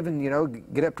way to heaven, you know,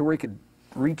 get up to where he could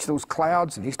reach those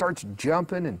clouds. And he starts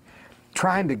jumping and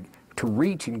trying to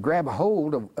reach and grab a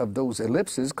hold of those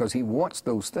ellipses because he wants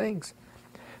those things.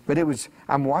 But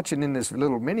I'm watching in this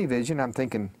little mini vision, I'm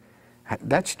thinking,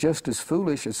 that's just as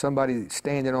foolish as somebody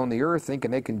standing on the earth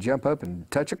thinking they can jump up and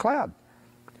touch a cloud.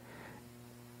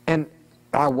 And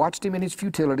I watched him in his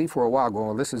futility for a while, going,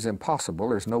 well, this is impossible.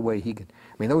 There's no way he could.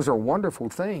 I mean, those are wonderful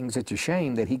things. It's a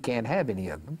shame that he can't have any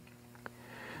of them.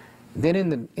 Then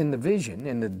in the vision,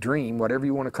 in the dream, whatever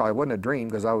you want to call it, it wasn't a dream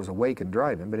because I was awake and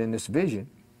driving, but in this vision,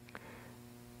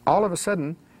 all of a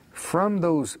sudden, from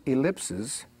those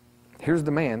ellipses, here's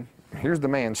the man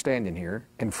standing here,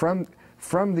 and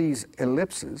from these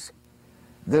ellipses,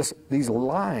 these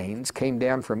lines came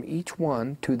down from each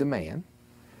one to the man,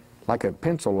 like a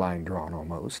pencil line drawn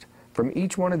almost, from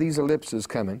each one of these ellipses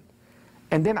coming,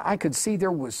 and then I could see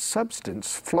there was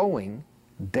substance flowing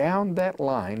down that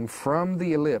line from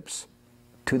the ellipse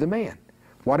to the man.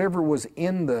 Whatever was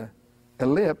in the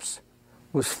ellipse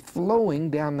was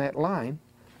flowing down that line.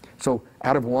 So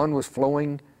out of one was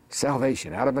flowing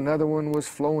salvation, out of another one was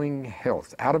flowing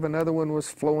health, out of another one was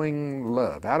flowing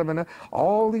love, out of another,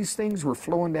 all these things were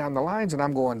flowing down the lines, and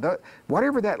I'm going,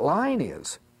 whatever that line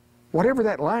is,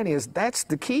 that's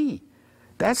the key.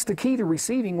 That's the key to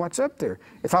receiving what's up there.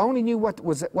 If I only knew what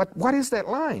is that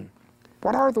line?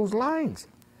 What are those lines?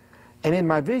 And in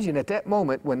my vision at that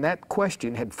moment, when that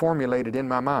question had formulated in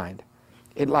my mind,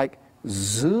 it like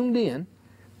zoomed in.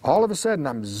 All of a sudden,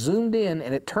 I'm zoomed in,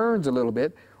 and it turns a little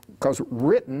bit, because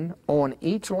written on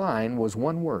each line was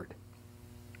one word,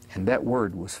 and that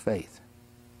word was faith.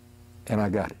 And I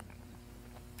got it.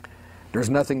 There's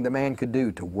nothing the man could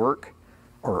do to work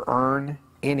or earn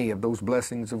any of those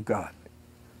blessings of God.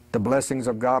 The blessings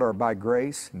of God are by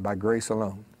grace and by grace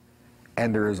alone.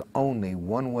 And there is only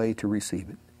one way to receive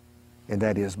it, and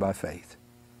that is by faith.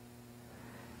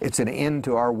 It's an end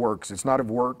to our works. It's not of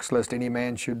works, lest any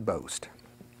man should boast.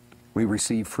 We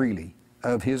receive freely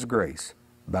of His grace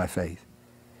by faith.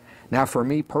 Now, for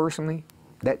me personally,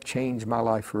 that changed my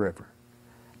life forever.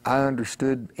 I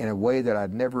understood in a way that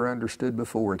I'd never understood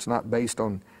before. It's not based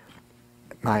on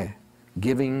my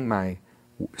giving, my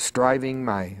striving,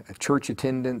 my church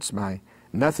attendance, my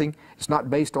nothing. It's not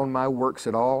based on my works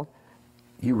at all.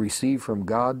 You receive from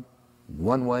God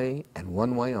one way and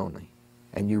one way only.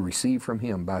 And you receive from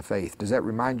Him by faith. Does that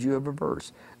remind you of a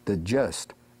verse? The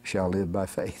just shall live by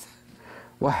faith.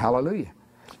 Well, hallelujah.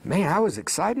 Man, I was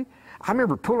excited. I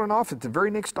remember pulling off at the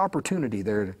very next opportunity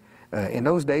there. In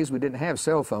those days, we didn't have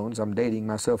cell phones. I'm dating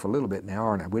myself a little bit now,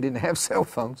 aren't I? We didn't have cell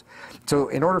phones. So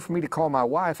in order for me to call my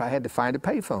wife, I had to find a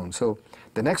payphone. So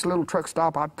the next little truck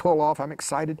stop, I'd pull off. I'm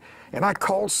excited. And I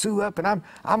call Sue up, and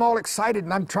I'm all excited,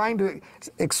 and I'm trying to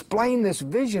explain this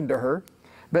vision to her.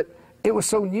 But it was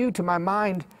so new to my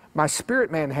mind. My spirit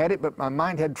man had it, but my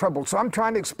mind had trouble. So I'm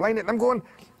trying to explain it, and I'm going,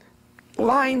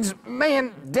 lines,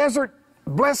 man, desert,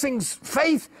 blessings,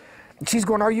 faith. And she's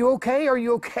going, are you okay? Are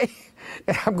you okay?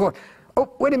 And I'm going,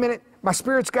 oh, wait a minute. My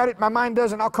spirit's got it. My mind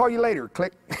doesn't. I'll call you later.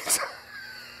 Click.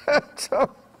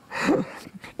 So,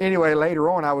 anyway,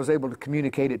 later on, I was able to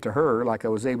communicate it to her like I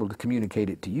was able to communicate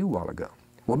it to you a while ago.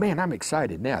 Well, man, I'm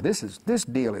excited now. This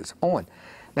deal is on.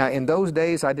 Now, in those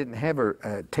days, I didn't have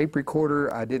a tape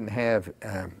recorder. I didn't have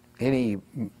any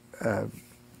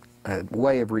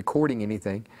way of recording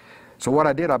anything. So what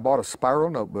I did, I bought a spiral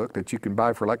notebook that you can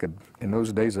buy for like, in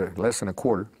those days, less than a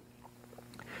quarter.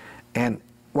 And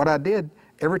what I did,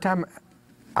 every time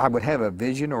I would have a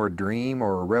vision or a dream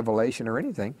or a revelation or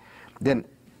anything, then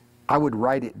I would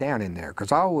write it down in there.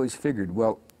 Because I always figured,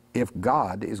 well, if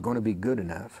God is going to be good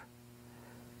enough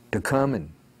to come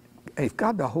and, if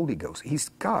God the Holy Ghost, He's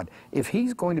God, if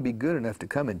He's going to be good enough to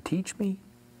come and teach me,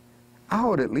 I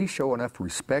would at least show enough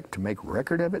respect to make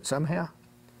record of it somehow.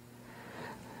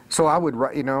 So I would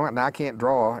write, and I can't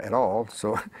draw at all,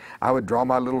 so I would draw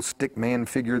my little stick man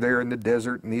figure there in the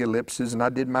desert and the ellipses, and I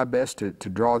did my best to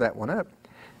draw that one up.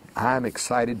 I'm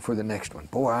excited for the next one.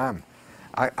 Boy,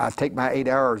 I take my 8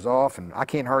 hours off, and I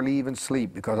can't hardly even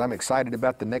sleep because I'm excited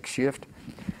about the next shift.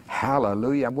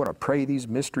 Hallelujah. I'm going to pray these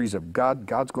mysteries of God.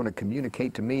 God's going to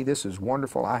communicate to me. This is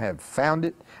wonderful. I have found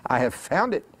it. I have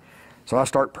found it. So I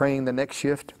start praying the next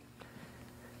shift.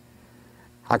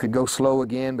 I could go slow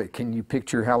again, but can you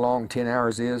picture how long 10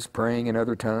 hours is? Praying in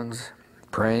other tongues,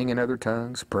 praying in other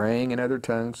tongues, praying in other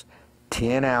tongues.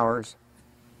 10 hours.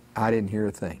 I didn't hear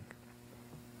a thing.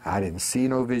 I didn't see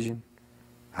no vision.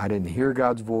 I didn't hear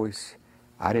God's voice.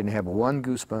 I didn't have one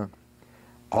goosebump.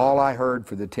 All I heard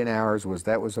for the 10 hours was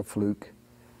that was a fluke.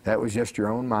 That was just your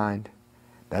own mind.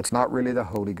 That's not really the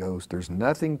Holy Ghost. There's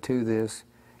nothing to this.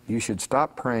 You should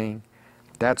stop praying.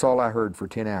 That's all I heard for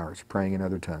 10 hours, praying in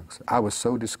other tongues. I was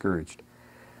so discouraged.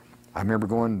 I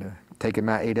remember taking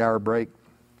my 8-hour break,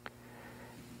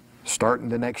 starting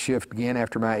the next shift again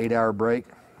after my 8-hour break.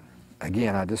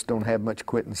 Again, I just don't have much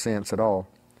quitting sense at all.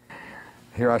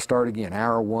 Here I start again,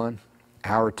 hour 1,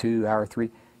 hour 2, hour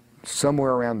 3.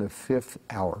 Somewhere around the 5th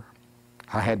hour,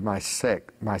 I had my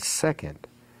second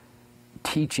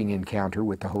teaching encounter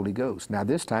with the Holy Ghost. Now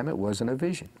this time it wasn't a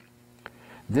vision.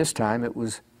 This time it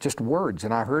was just words,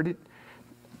 and I heard it.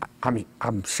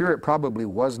 I'm sure it probably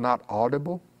was not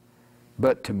audible,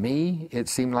 but to me it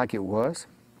seemed like it was.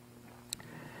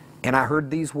 And I heard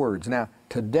these words. Now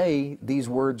today these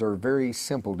words are very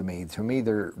simple to me. To me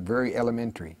they're very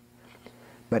elementary.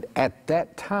 But at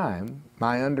that time,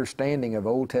 my understanding of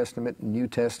Old Testament and New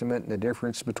Testament and the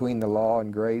difference between the law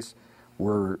and grace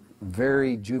were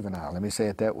very juvenile, let me say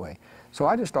it that way. So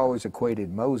I just always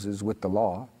equated Moses with the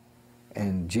law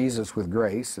and Jesus with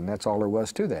grace, and that's all there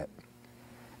was to that.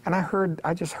 And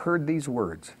I just heard these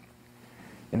words.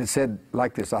 And it said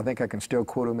like this, I think I can still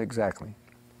quote them exactly.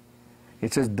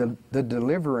 It says, the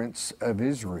deliverance of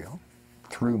Israel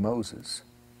through Moses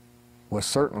was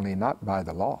certainly not by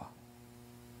the law,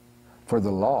 for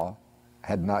the law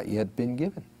had not yet been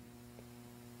given.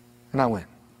 And I went,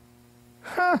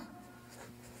 huh,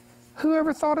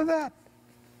 whoever thought of that?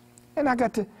 And I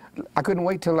couldn't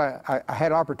wait till I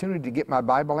had opportunity to get my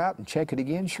Bible out and check it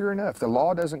again. Sure enough, the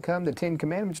law doesn't come, the 10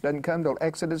 Commandments doesn't come till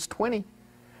Exodus 20.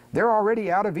 They're already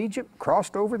out of Egypt,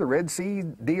 crossed over, the Red Sea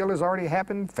deal has already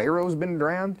happened, Pharaoh's been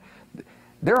drowned.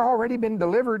 They're already been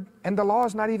delivered, and the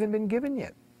law's not even been given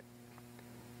yet.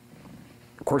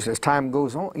 Of course, as time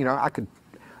goes on, I could,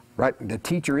 the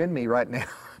teacher in me right now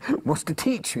wants to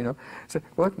teach, So,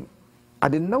 well, I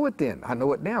didn't know it then. I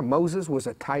know it now. Moses was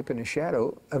a type and a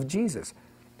shadow of Jesus.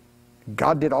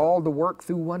 God did all the work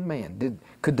through one man.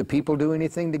 Could the people do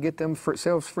anything to get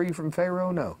themselves free from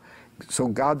Pharaoh? No. So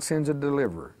God sends a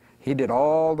deliverer. He did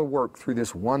all the work through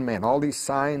this one man. All these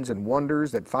signs and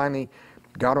wonders that finally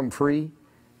got them free.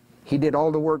 He did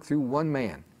all the work through one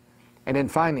man. And then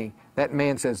finally, that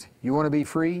man says, you want to be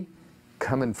free?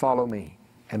 Come and follow me,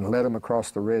 and led him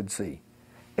across the Red Sea.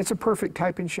 It's a perfect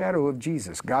type and shadow of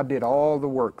Jesus. God did all the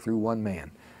work through one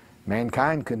man.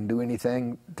 Mankind couldn't do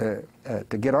anything to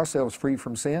get ourselves free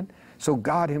from sin, so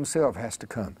God himself has to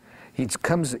come. He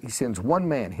sends one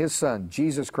man, his son,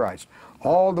 Jesus Christ.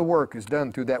 All the work is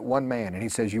done through that one man, and he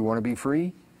says, you want to be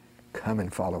free? Come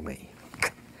and follow me.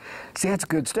 See, that's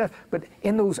good stuff. But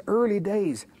in those early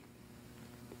days,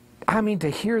 I mean, to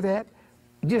hear that,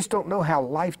 you just don't know how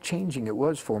life-changing it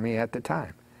was for me at the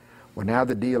time. Well, now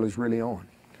the deal is really on.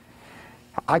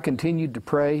 I continued to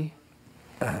pray.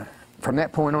 From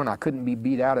that point on, I couldn't be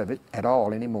beat out of it at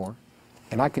all anymore.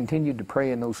 And I continued to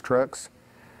pray in those trucks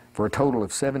for a total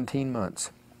of 17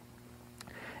 months.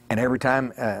 And every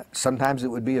time, sometimes it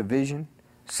would be a vision.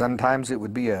 Sometimes it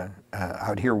would be I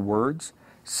would hear words.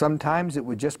 Sometimes it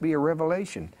would just be a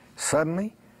revelation.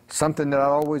 Suddenly, something that I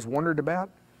always wondered about,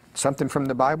 something from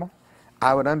the Bible,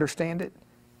 I would understand it,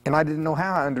 and I didn't know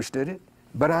how I understood it,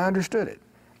 but I understood it.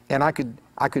 And I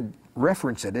could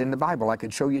reference it in the Bible. I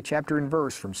could show you chapter and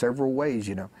verse from several ways,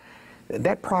 you know.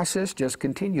 That process just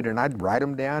continued, and I'd write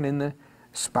them down in the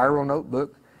spiral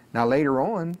notebook. Now later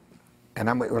on,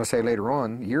 and when I say later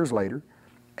on, years later,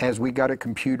 as we got a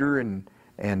computer and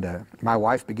my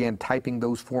wife began typing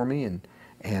those for me,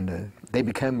 and they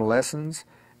became lessons,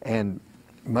 and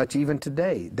much even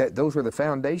today. Those were the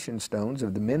foundation stones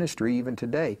of the ministry even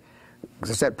today.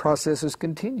 Because that process has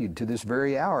continued to this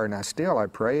very hour, and I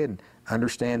pray and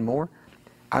understand more.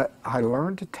 I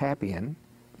learned to tap in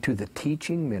to the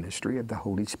teaching ministry of the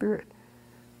Holy Spirit.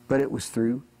 But it was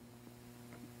through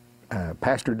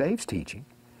Pastor Dave's teaching.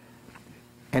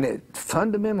 And it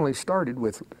fundamentally started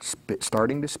with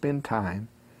starting to spend time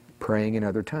praying in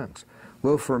other tongues.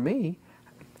 Well, for me,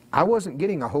 I wasn't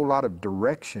getting a whole lot of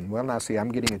direction. Well, now see, I'm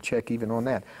getting a check even on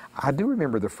that. I do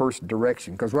remember the first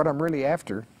direction, because what I'm really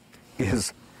after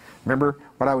is, remember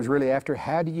what I was really after?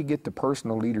 How do you get the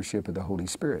personal leadership of the Holy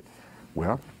Spirit?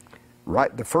 Well,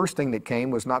 the first thing that came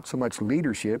was not so much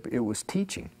leadership, it was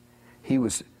teaching. He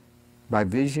was, by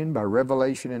vision, by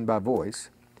revelation, and by voice,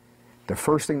 the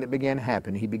first thing that began to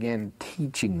happen, he began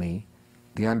teaching me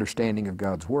the understanding of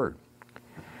God's Word.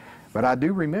 But I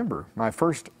do remember my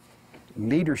first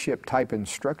leadership type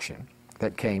instruction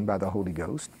that came by the Holy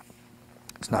Ghost.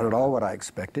 It's not at all what I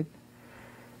expected.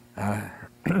 I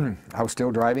was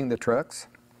still driving the trucks,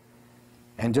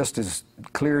 and just as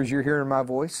clear as you're hearing my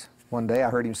voice, one day I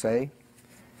heard him say,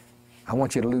 I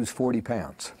want you to lose 40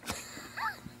 pounds.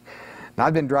 Now,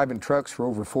 I've been driving trucks for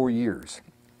over 4 years.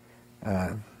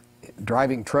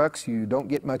 Driving trucks, you don't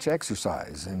get much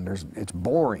exercise, and it's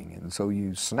boring, and so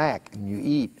you snack and you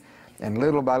eat. And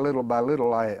little by little by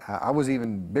little, I was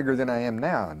even bigger than I am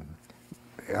now, and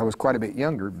I was quite a bit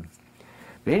younger.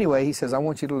 But anyway, he says, I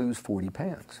want you to lose 40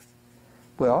 pounds.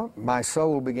 Well, my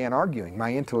soul began arguing,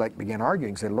 my intellect began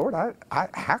arguing, said, Lord,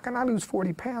 how can I lose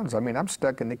 40 pounds? I mean, I'm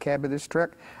stuck in the cab of this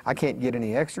truck. I can't get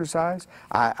any exercise.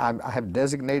 I have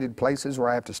designated places where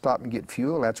I have to stop and get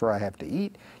fuel. That's where I have to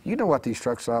eat. You know what these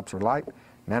truck stops are like.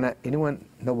 None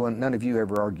of you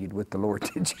ever argued with the Lord,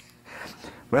 did you?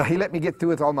 Well, he let me get through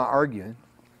with all my arguing.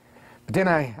 But then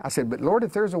I said, but Lord,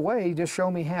 if there's a way, just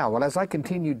show me how. Well, as I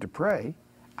continued to pray,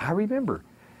 I remember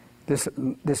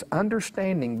this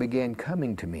understanding began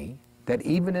coming to me that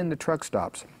even in the truck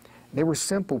stops, there were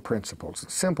simple principles,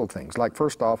 simple things. Like,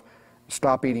 first off,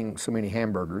 stop eating so many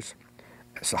hamburgers,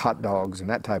 hot dogs, and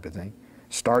that type of thing.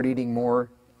 Start eating more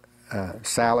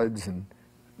salads and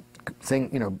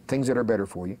things that are better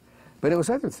for you. But it was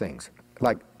other things.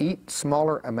 Like, eat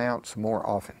smaller amounts more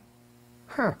often.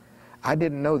 I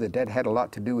didn't know that had a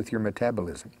lot to do with your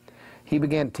metabolism. He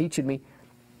began teaching me,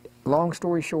 long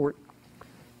story short,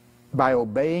 by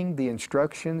obeying the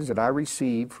instructions that I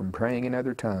received from praying in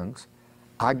other tongues,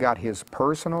 I got his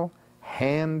personal,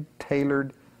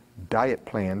 hand-tailored diet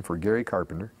plan for Gary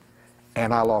Carpenter,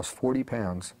 and I lost 40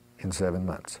 pounds in 7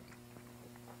 months.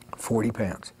 40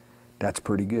 pounds. That's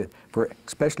pretty good,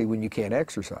 especially when you can't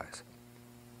exercise.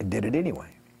 I did it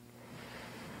anyway.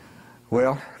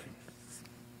 Well,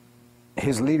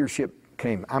 his leadership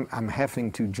came. I'm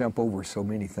having to jump over so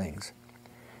many things.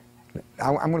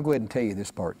 I'm going to go ahead and tell you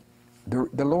this part.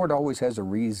 The Lord always has a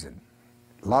reason,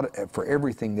 for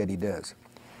everything that he does.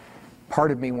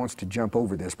 Part of me wants to jump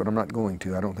over this, but I'm not going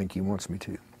to. I don't think he wants me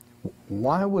to.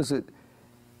 Why was it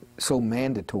so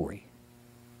mandatory?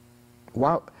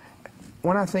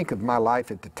 When I think of my life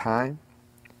at the time,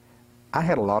 I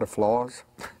had a lot of flaws.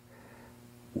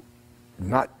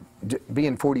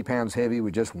 Being 40 pounds heavy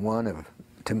was just one of,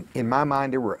 in my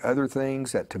mind, there were other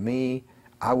things that to me,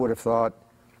 I would have thought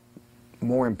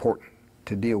more important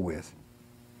to deal with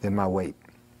than my weight.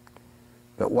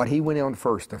 But what he went on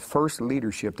first, the first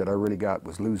leadership that I really got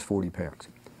was lose 40 pounds.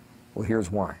 Well, here's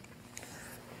why.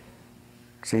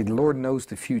 See, the Lord knows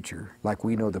the future like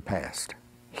we know the past.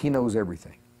 He knows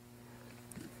everything.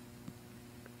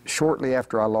 Shortly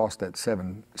after I lost that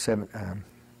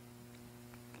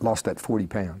 40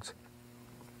 pounds,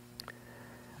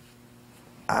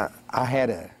 I had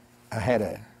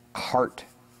a heart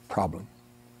problem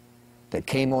that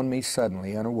came on me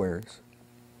suddenly, unawares,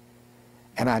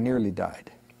 and I nearly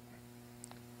died.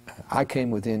 I came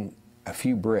within a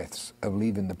few breaths of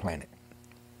leaving the planet.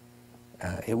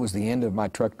 It was the end of my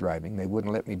truck driving. They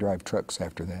wouldn't let me drive trucks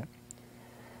after that.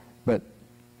 But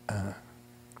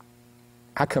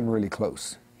I come really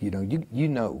close. You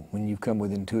know when you've come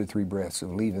within 2 or 3 breaths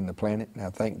of leaving the planet. Now,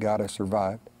 thank God I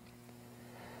survived.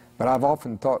 But I've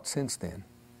often thought since then,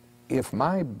 if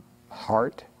my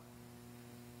heart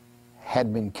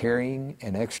had been carrying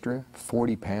an extra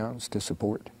 40 pounds to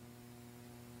support,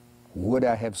 would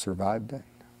I have survived that?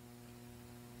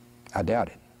 I doubt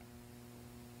it.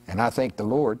 And I thank the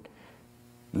Lord,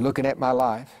 looking at my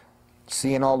life,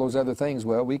 seeing all those other things,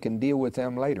 well, we can deal with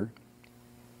them later.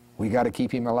 We got to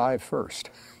keep him alive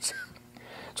first.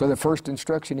 So the first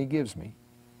instruction he gives me,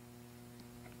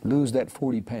 lose that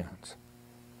 40 pounds.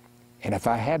 And if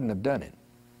I hadn't have done it,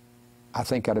 I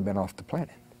think I'd have been off the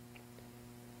planet.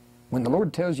 When the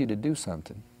Lord tells you to do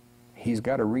something, he's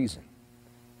got a reason.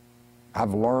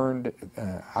 I've learned,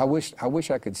 I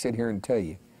wish I could sit here and tell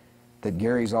you that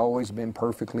Gary's always been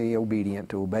perfectly obedient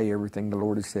to obey everything the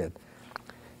Lord has said.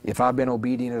 If I've been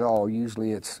obedient at all,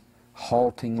 usually it's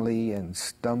haltingly and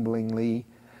stumblingly.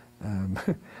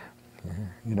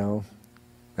 You know,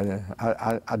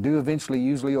 I do eventually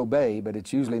usually obey, but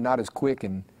it's usually not as quick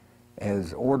and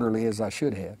as orderly as I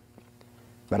should have.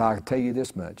 But I'll tell you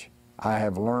this much. I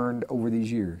have learned over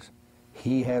these years,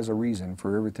 he has a reason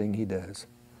for everything he does.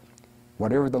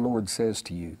 Whatever the Lord says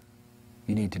to you,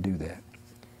 you need to do that.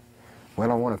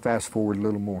 Well, I want to fast forward a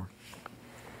little more.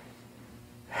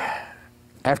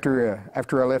 After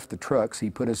I left the trucks, he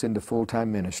put us into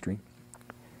full-time ministry.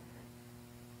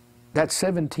 That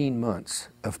 17 months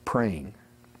of praying.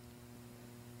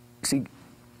 See,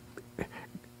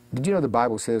 did you know the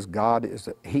Bible says God is,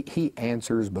 He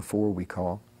answers before we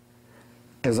call?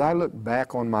 As I look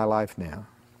back on my life now,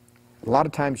 a lot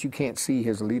of times you can't see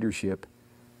His leadership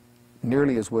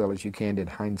nearly as well as you can in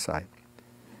hindsight.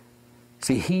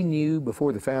 See, He knew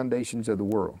before the foundations of the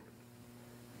world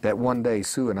that one day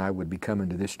Sue and I would be coming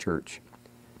to this church.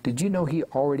 Did you know He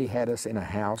already had us in a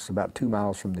house about 2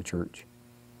 miles from the church?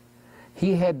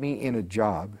 He had me in a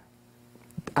job.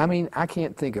 I mean, I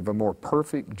can't think of a more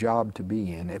perfect job to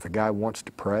be in if a guy wants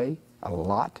to pray a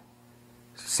lot,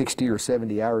 60 or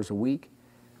 70 hours a week.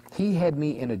 He had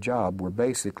me in a job where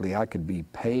basically I could be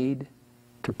paid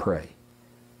to pray.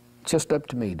 Just up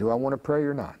to me. Do I want to pray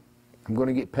or not? I'm going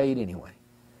to get paid anyway.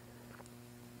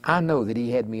 I know that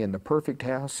He had me in the perfect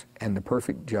house and the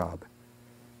perfect job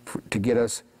to get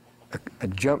us a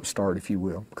jump start, if you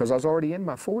will, because I was already in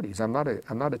my 40s. I'm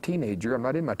not a teenager. I'm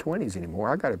not in my 20s anymore.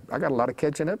 I got a lot of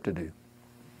catching up to do.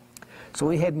 So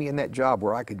He had me in that job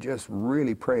where I could just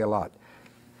really pray a lot.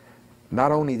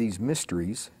 Not only these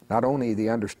mysteries, not only the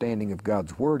understanding of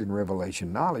God's Word and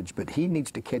revelation knowledge, but He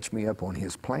needs to catch me up on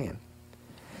His plan.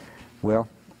 Well,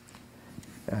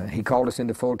 He called us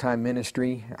into full-time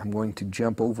ministry. I'm going to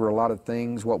jump over a lot of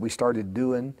things. What we started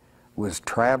doing was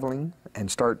traveling and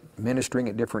start ministering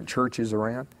at different churches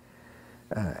around.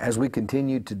 As we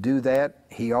continued to do that,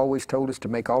 He always told us to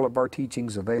make all of our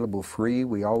teachings available free.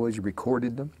 We always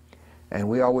recorded them, and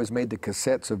we always made the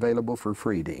cassettes available for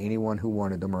free to anyone who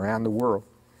wanted them around the world.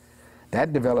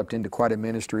 That developed into quite a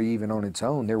ministry even on its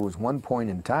own. There was one point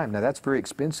in time, now that's very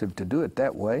expensive to do it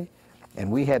that way,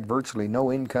 and we had virtually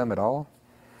no income at all.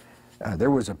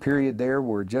 There was a period there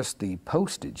where just the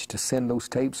postage to send those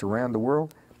tapes around the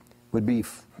world would be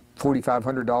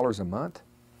 $4,500 a month,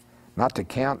 not to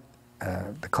count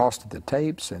the cost of the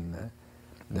tapes and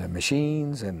the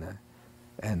machines and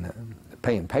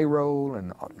paying payroll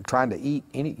and trying to eat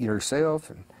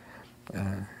yourself.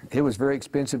 And it was very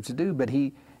expensive to do, but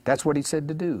that's what He said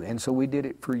to do. And so we did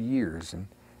it for years.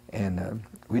 And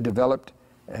we developed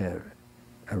a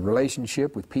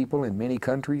relationship with people in many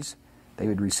countries. They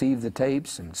would receive the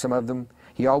tapes, and some of them,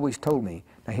 He always told me,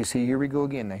 now you see, here we go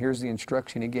again. Now here's the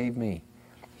instruction He gave me.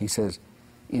 He says,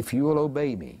 if you will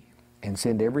obey me and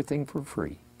send everything for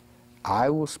free,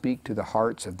 I will speak to the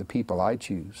hearts of the people I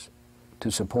choose to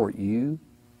support you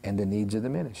and the needs of the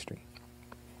ministry.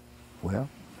 Well,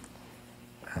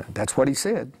 that's what He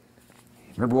said.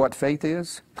 Remember what faith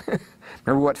is?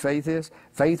 Remember what faith is?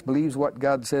 Faith believes what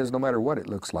God says no matter what it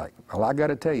looks like. Well, I got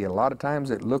to tell you, a lot of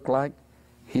times it looked like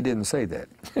He didn't say that.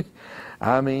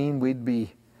 I mean, we'd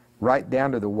be right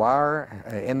down to the wire.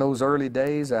 In those early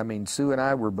days, I mean, Sue and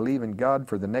I were believing God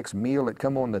for the next meal that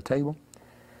come on the table.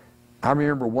 I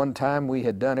remember one time we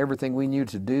had done everything we knew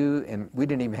to do, and we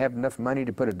didn't even have enough money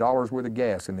to put $1 worth of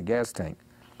gas in the gas tank.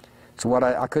 So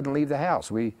I couldn't leave the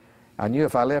house. I knew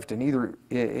if I left in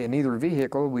either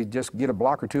vehicle, we'd just get a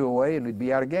block or two away and we'd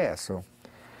be out of gas.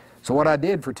 So what I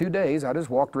did for 2 days, I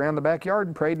just walked around the backyard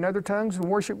and prayed in other tongues and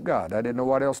worshiped God. I didn't know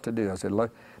what else to do. I said,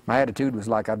 look, my attitude was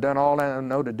like, I've done all I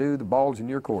know to do. The ball's in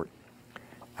your court.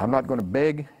 I'm not going to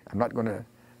beg. I'm not going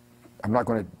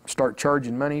to start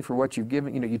charging money for what you've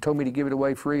given. You know, you told me to give it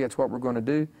away free. That's what we're going to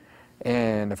do.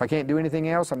 And if I can't do anything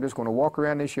else, I'm just going to walk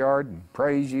around this yard and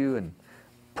praise you and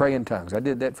pray in tongues. I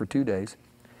did that for 2 days.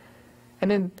 And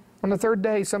then on the third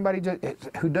day, somebody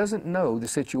who doesn't know the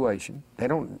situation, they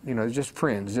don't, you know, just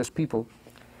friends, just people,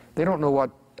 they don't know what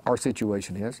our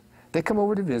situation is. They come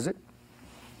over to visit.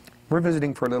 We're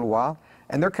visiting for a little while,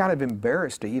 and they're kind of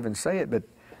embarrassed to even say it, but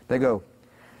they go,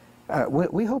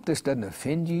 we hope this doesn't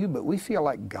offend you, but we feel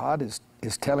like God is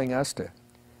telling us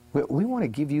we want to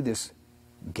give you this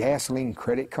gasoline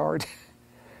credit card.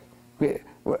 we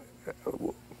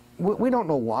don't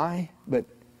know why, but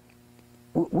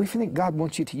we think God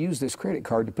wants you to use this credit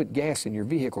card to put gas in your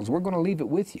vehicles. We're going to leave it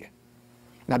with you.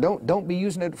 Now, don't be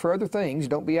using it for other things.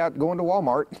 Don't be out going to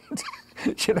Walmart.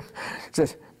 You know,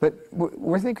 says, but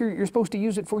we think you're supposed to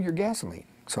use it for your gasoline.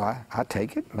 So I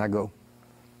take it and I go,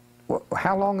 well,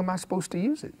 how long am I supposed to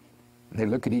use it? And they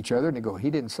look at each other and they go, he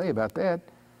didn't say about that.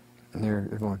 And they're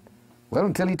going, well,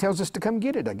 until he tells us to come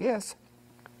get it, I guess.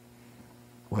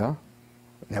 Well,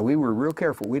 now we were real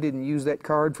careful. We didn't use that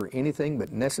card for anything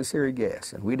but necessary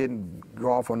gas, and we didn't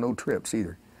go off on no trips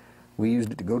either. We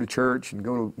used it to go to church and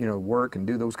go to, you know, work and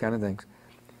do those kind of things.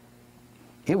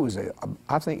 It was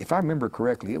I think, if I remember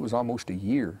correctly, it was almost a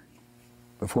year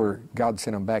before God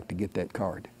sent them back to get that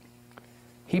card.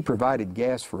 He provided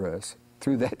gas for us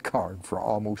through that card for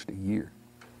almost a year.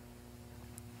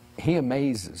 He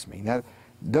amazes me. Now,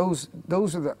 those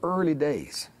are the early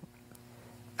days.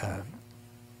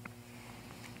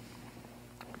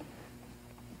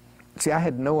 See, I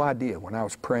had no idea when I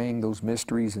was praying those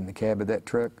mysteries in the cab of that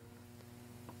truck,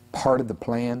 part of the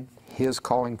plan, His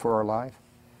calling for our life,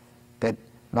 that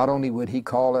not only would He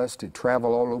call us to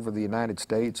travel all over the United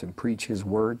States and preach His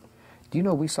Word. Do you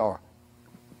know we saw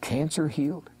cancer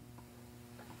healed?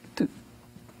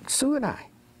 Sue and I,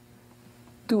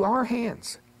 through our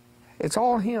hands. It's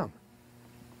all Him.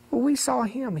 Well, we saw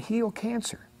Him heal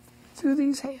cancer through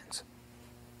these hands.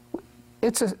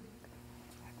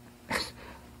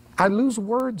 I lose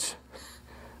words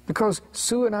because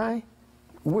Sue and I,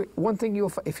 one thing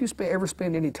if you ever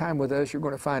spend any time with us, you're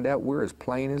going to find out we're as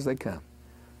plain as they come.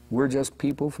 We're just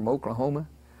people from Oklahoma.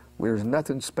 There's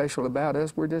nothing special about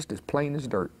us. We're just as plain as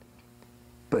dirt.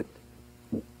 But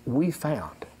we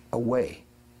found a way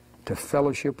to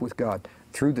fellowship with God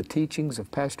through the teachings of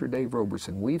Pastor Dave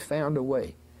Roberson. We found a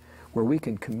way where we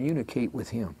can communicate with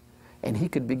Him. And He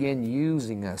could begin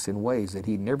using us in ways that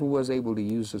He never was able to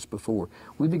use us before.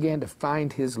 We began to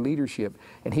find His leadership,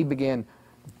 and He began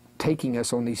taking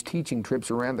us on these teaching trips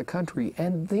around the country,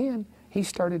 and then He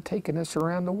started taking us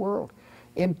around the world.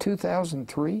 In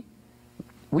 2003,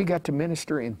 we got to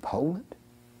minister in Poland.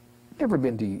 Never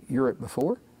been to Europe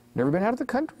before, never been out of the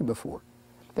country before.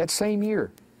 That same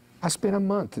year, I spent a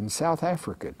month in South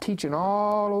Africa teaching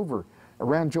all over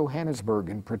around Johannesburg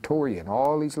and Pretoria and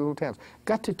all these little towns.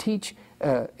 Got to teach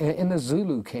in the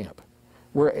Zulu camp,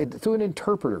 where through an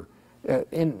interpreter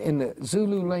in the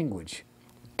Zulu language,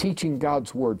 teaching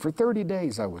God's Word. For 30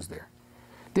 days I was there.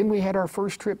 Then we had our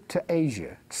first trip to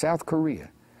Asia, South Korea.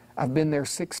 I've been there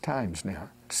 6 times now,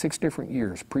 6 different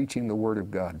years, preaching the Word of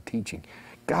God, teaching.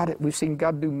 We've seen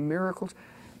God do miracles.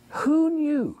 Who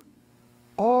knew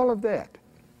all of that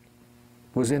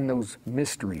was in those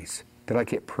mysteries that I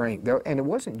kept praying? And it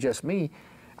wasn't just me.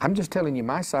 I'm just telling you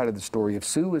my side of the story. If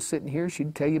Sue was sitting here,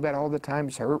 she'd tell you about all the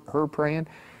times her praying,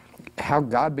 how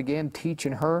God began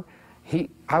teaching her.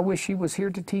 I wish she was here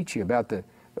to teach you about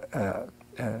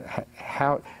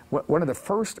how one of the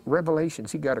first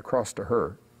revelations He got across to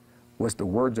her was the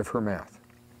words of her mouth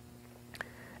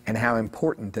and how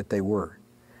important that they were.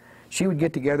 She would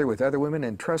get together with other women,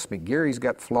 and trust me, Gary's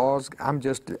got flaws.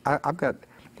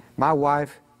 My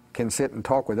wife can sit and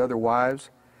talk with other wives,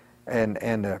 and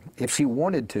if she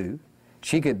wanted to,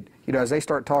 she could, you know, as they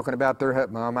start talking about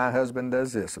my husband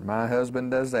does this, and my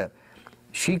husband does that,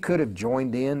 she could have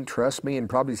joined in, trust me, and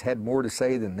probably had more to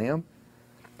say than them.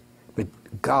 But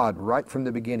God, right from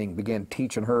the beginning, began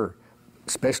teaching her,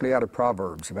 especially out of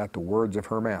Proverbs, about the words of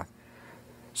her mouth.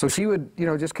 So she would,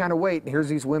 just kind of wait. And here's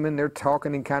these women, they're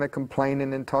talking and kind of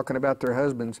complaining and talking about their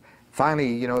husbands.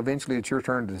 Finally, eventually it's your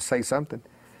turn to say something.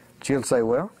 She'll say,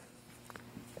 well,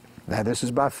 now this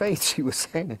is by faith, she was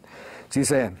saying it. She's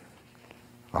saying,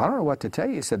 I don't know what to tell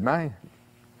you. She said, my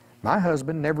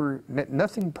husband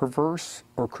nothing perverse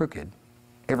or crooked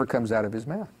ever comes out of his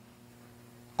mouth.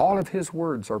 All of his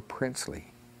words are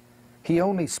princely. He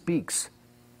only speaks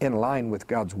in line with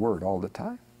God's word all the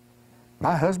time.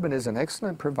 My husband is an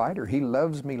excellent provider. He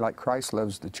loves me like Christ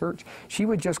loves the church. She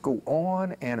would just go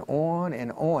on and on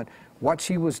and on. What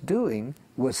she was doing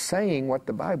was saying what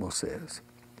the Bible says,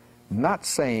 not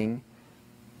saying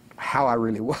how I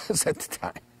really was at the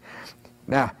time.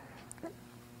 Now,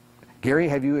 Gary,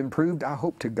 have you improved? I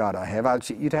hope to God I have.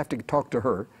 You'd have to talk to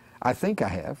her. I think I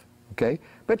have, okay?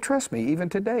 But trust me, even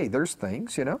today, there's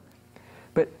things,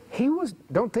 But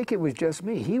don't think it was just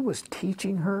me. He was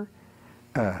teaching her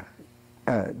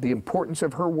the importance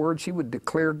of her word. She would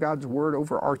declare God's word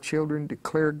over our children,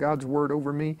 declare God's word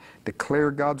over me,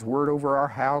 declare God's word over our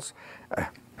house. I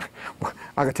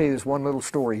can tell you this one little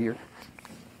story here.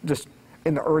 Just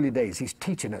in the early days, he's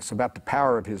teaching us about the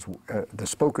power of the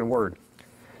spoken word.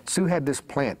 Sue had this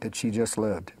plant that she just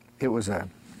loved. It was I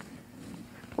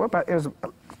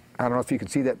don't know if you can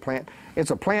see that plant.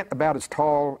 It's a plant about as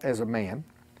tall as a man,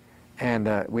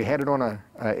 and we had it on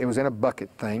it was in a bucket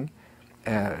thing.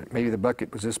 Maybe the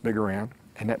bucket was this big around,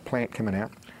 and that plant coming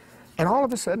out. And all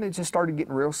of a sudden, it just started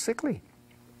getting real sickly.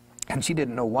 And she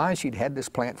didn't know why. She'd had this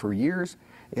plant for years.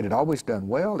 It had always done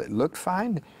well. It looked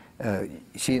fine.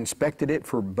 She inspected it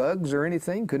for bugs or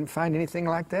anything, couldn't find anything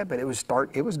like that, but it was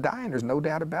dying, there's no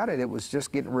doubt about it. It was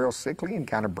just getting real sickly and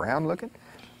kind of brown looking.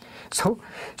 So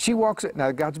she walks it,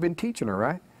 now God's been teaching her,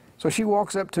 right? So she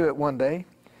walks up to it one day.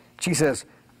 She says,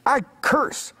 I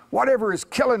curse whatever is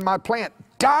killing my plant,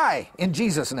 die in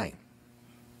Jesus' name.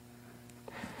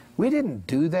 We didn't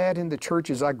do that in the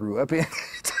churches I grew up in.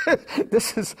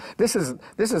 This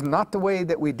is not the way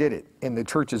that we did it in the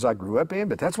churches I grew up in,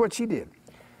 but that's what she did.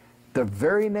 The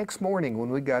very next morning when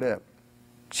we got up,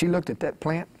 she looked at that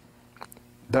plant.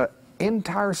 The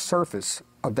entire surface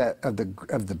of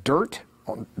the dirt,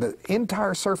 the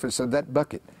entire surface of that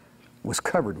bucket was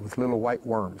covered with little white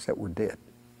worms that were dead.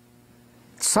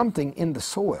 Something in the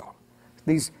soil,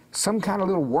 some kind of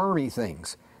little wormy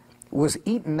things, was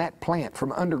eating that plant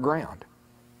from underground.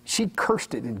 She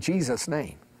cursed it in Jesus'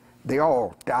 name. They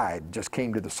all died, just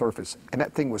came to the surface, and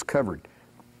that thing was covered,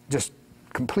 just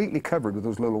completely covered with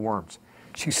those little worms.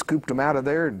 She scooped them out of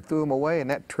there and threw them away, and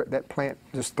that plant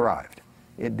just thrived.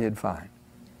 It did fine.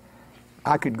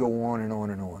 I could go on and on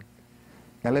and on.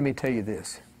 Now let me tell you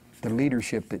this, the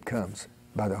leadership that comes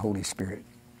by the Holy Spirit.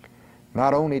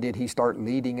 Not only did he start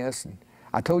leading us, and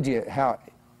I told you how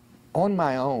on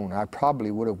my own I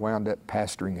probably would have wound up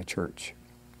pastoring a church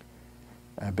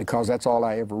because that's all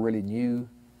I ever really knew.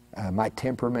 My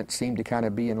temperament seemed to kind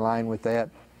of be in line with that.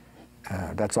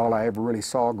 That's all I ever really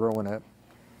saw growing up.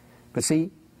 But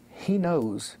see, he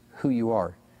knows who you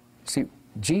are. See,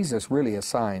 Jesus really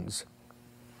assigns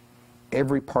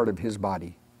every part of his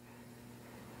body.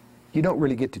 You don't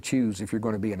really get to choose if you're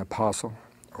going to be an apostle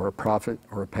or a prophet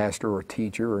or a pastor or a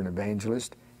teacher or an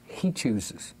evangelist. He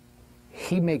chooses.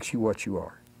 He makes you what you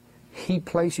are. He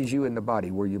places you in the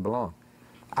body where you belong.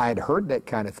 I had heard that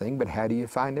kind of thing, but how do you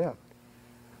find out?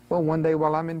 Well, one day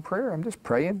while I'm in prayer, I'm just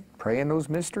praying those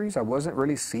mysteries. I wasn't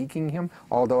really seeking him,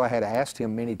 although I had asked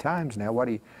him many times, now what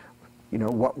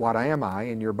am I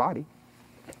in your body?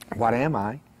 What am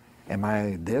I? Am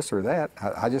I this or that?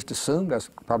 I just assumed I was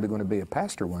probably going to be a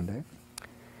pastor one day.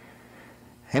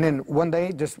 And then one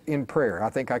day, just in prayer, I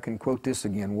think I can quote this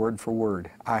again, word for word.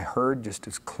 I heard just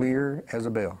as clear as a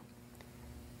bell.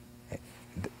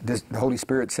 The Holy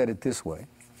Spirit said it this way.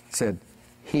 It said,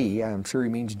 he, I'm sure he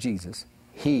means Jesus,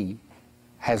 he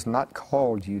has not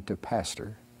called you to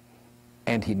pastor,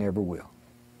 and he never will.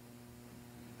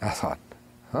 I thought,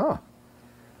 well,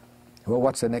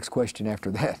 what's the next question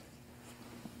after that?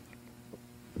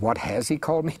 What has he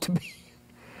called me to be?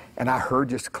 And I heard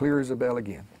just clear as a bell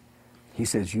again. He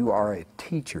says, you are a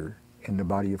teacher in the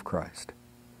body of Christ.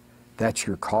 That's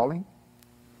your calling.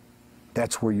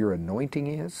 That's where your anointing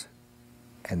is.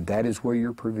 And that is where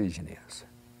your provision is.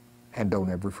 And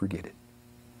don't ever forget it.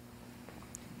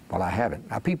 Well, I haven't.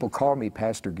 Now, people call me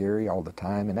Pastor Gary all the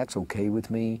time, and that's okay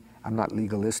with me. I'm not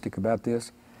legalistic about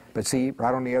this. But see,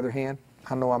 right on the other hand,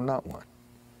 I know I'm not one.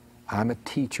 I'm a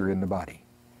teacher in the body.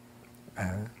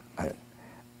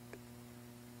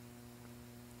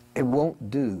 It won't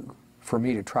do for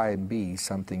me to try and be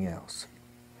something else.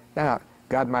 Now,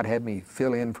 God might have me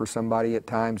fill in for somebody at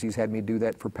times. He's had me do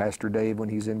that for Pastor Dave when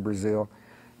he's in Brazil.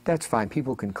 That's fine.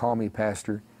 People can call me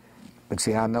pastor. But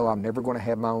see, I know I'm never going to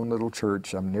have my own little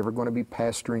church. I'm never going to be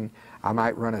pastoring. I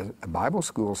might run a Bible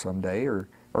school someday or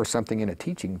something in a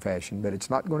teaching fashion, but it's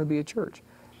not going to be a church.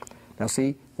 Now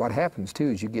see, what happens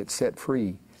too is you get set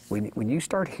free. When you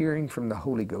start hearing from the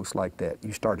Holy Ghost like that,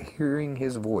 you start hearing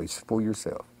His voice for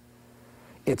yourself.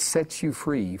 It sets you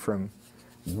free from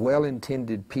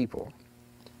well-intended people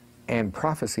and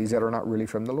prophecies that are not really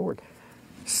from the Lord.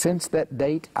 Since that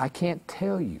date, I can't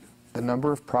tell you the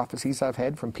number of prophecies I've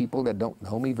had from people that don't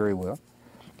know me very well.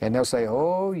 And they'll say,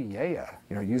 oh, yeah.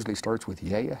 You know, it usually starts with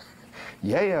yeah.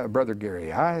 Yeah, Brother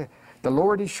Gary, the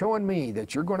Lord is showing me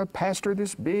that you're going to pastor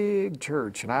this big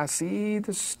church, and I see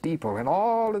the steeple and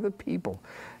all of the people.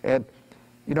 And,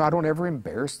 you know, I don't ever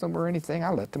embarrass them or anything.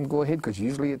 I let them go ahead, because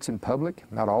usually it's in public,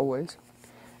 not always.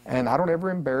 And I don't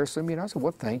ever embarrass them. You know, I said,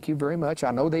 well, thank you very much.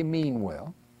 I know they mean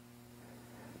well.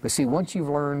 But see, once you've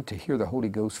learned to hear the Holy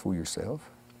Ghost for yourself,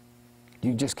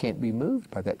 you just can't be moved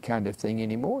by that kind of thing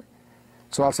anymore.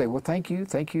 So I'll say, well, thank you.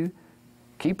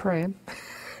 Keep praying.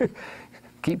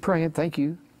 Keep praying, thank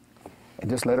you. And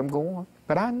just let them go on.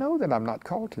 But I know that I'm not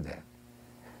called to that.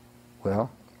 Well,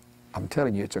 I'm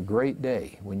telling you, it's a great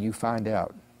day when you find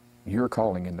out your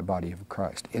calling in the body of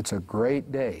Christ. It's a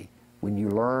great day when you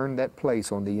learn that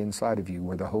place on the inside of you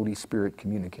where the Holy Spirit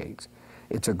communicates.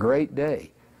 It's a great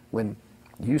day when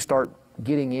you start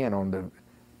getting in on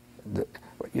the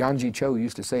Yanji Cho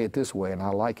used to say it this way, and I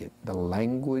like it. The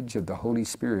language of the Holy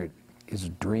Spirit is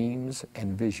dreams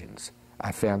and visions.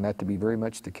 I found that to be very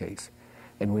much the case.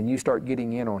 And when you start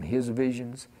getting in on His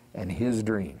visions and His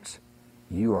dreams,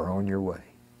 you are on your way.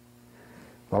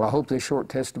 Well, I hope this short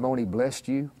testimony blessed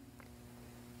you.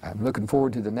 I'm looking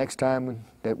forward to the next time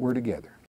that we're together.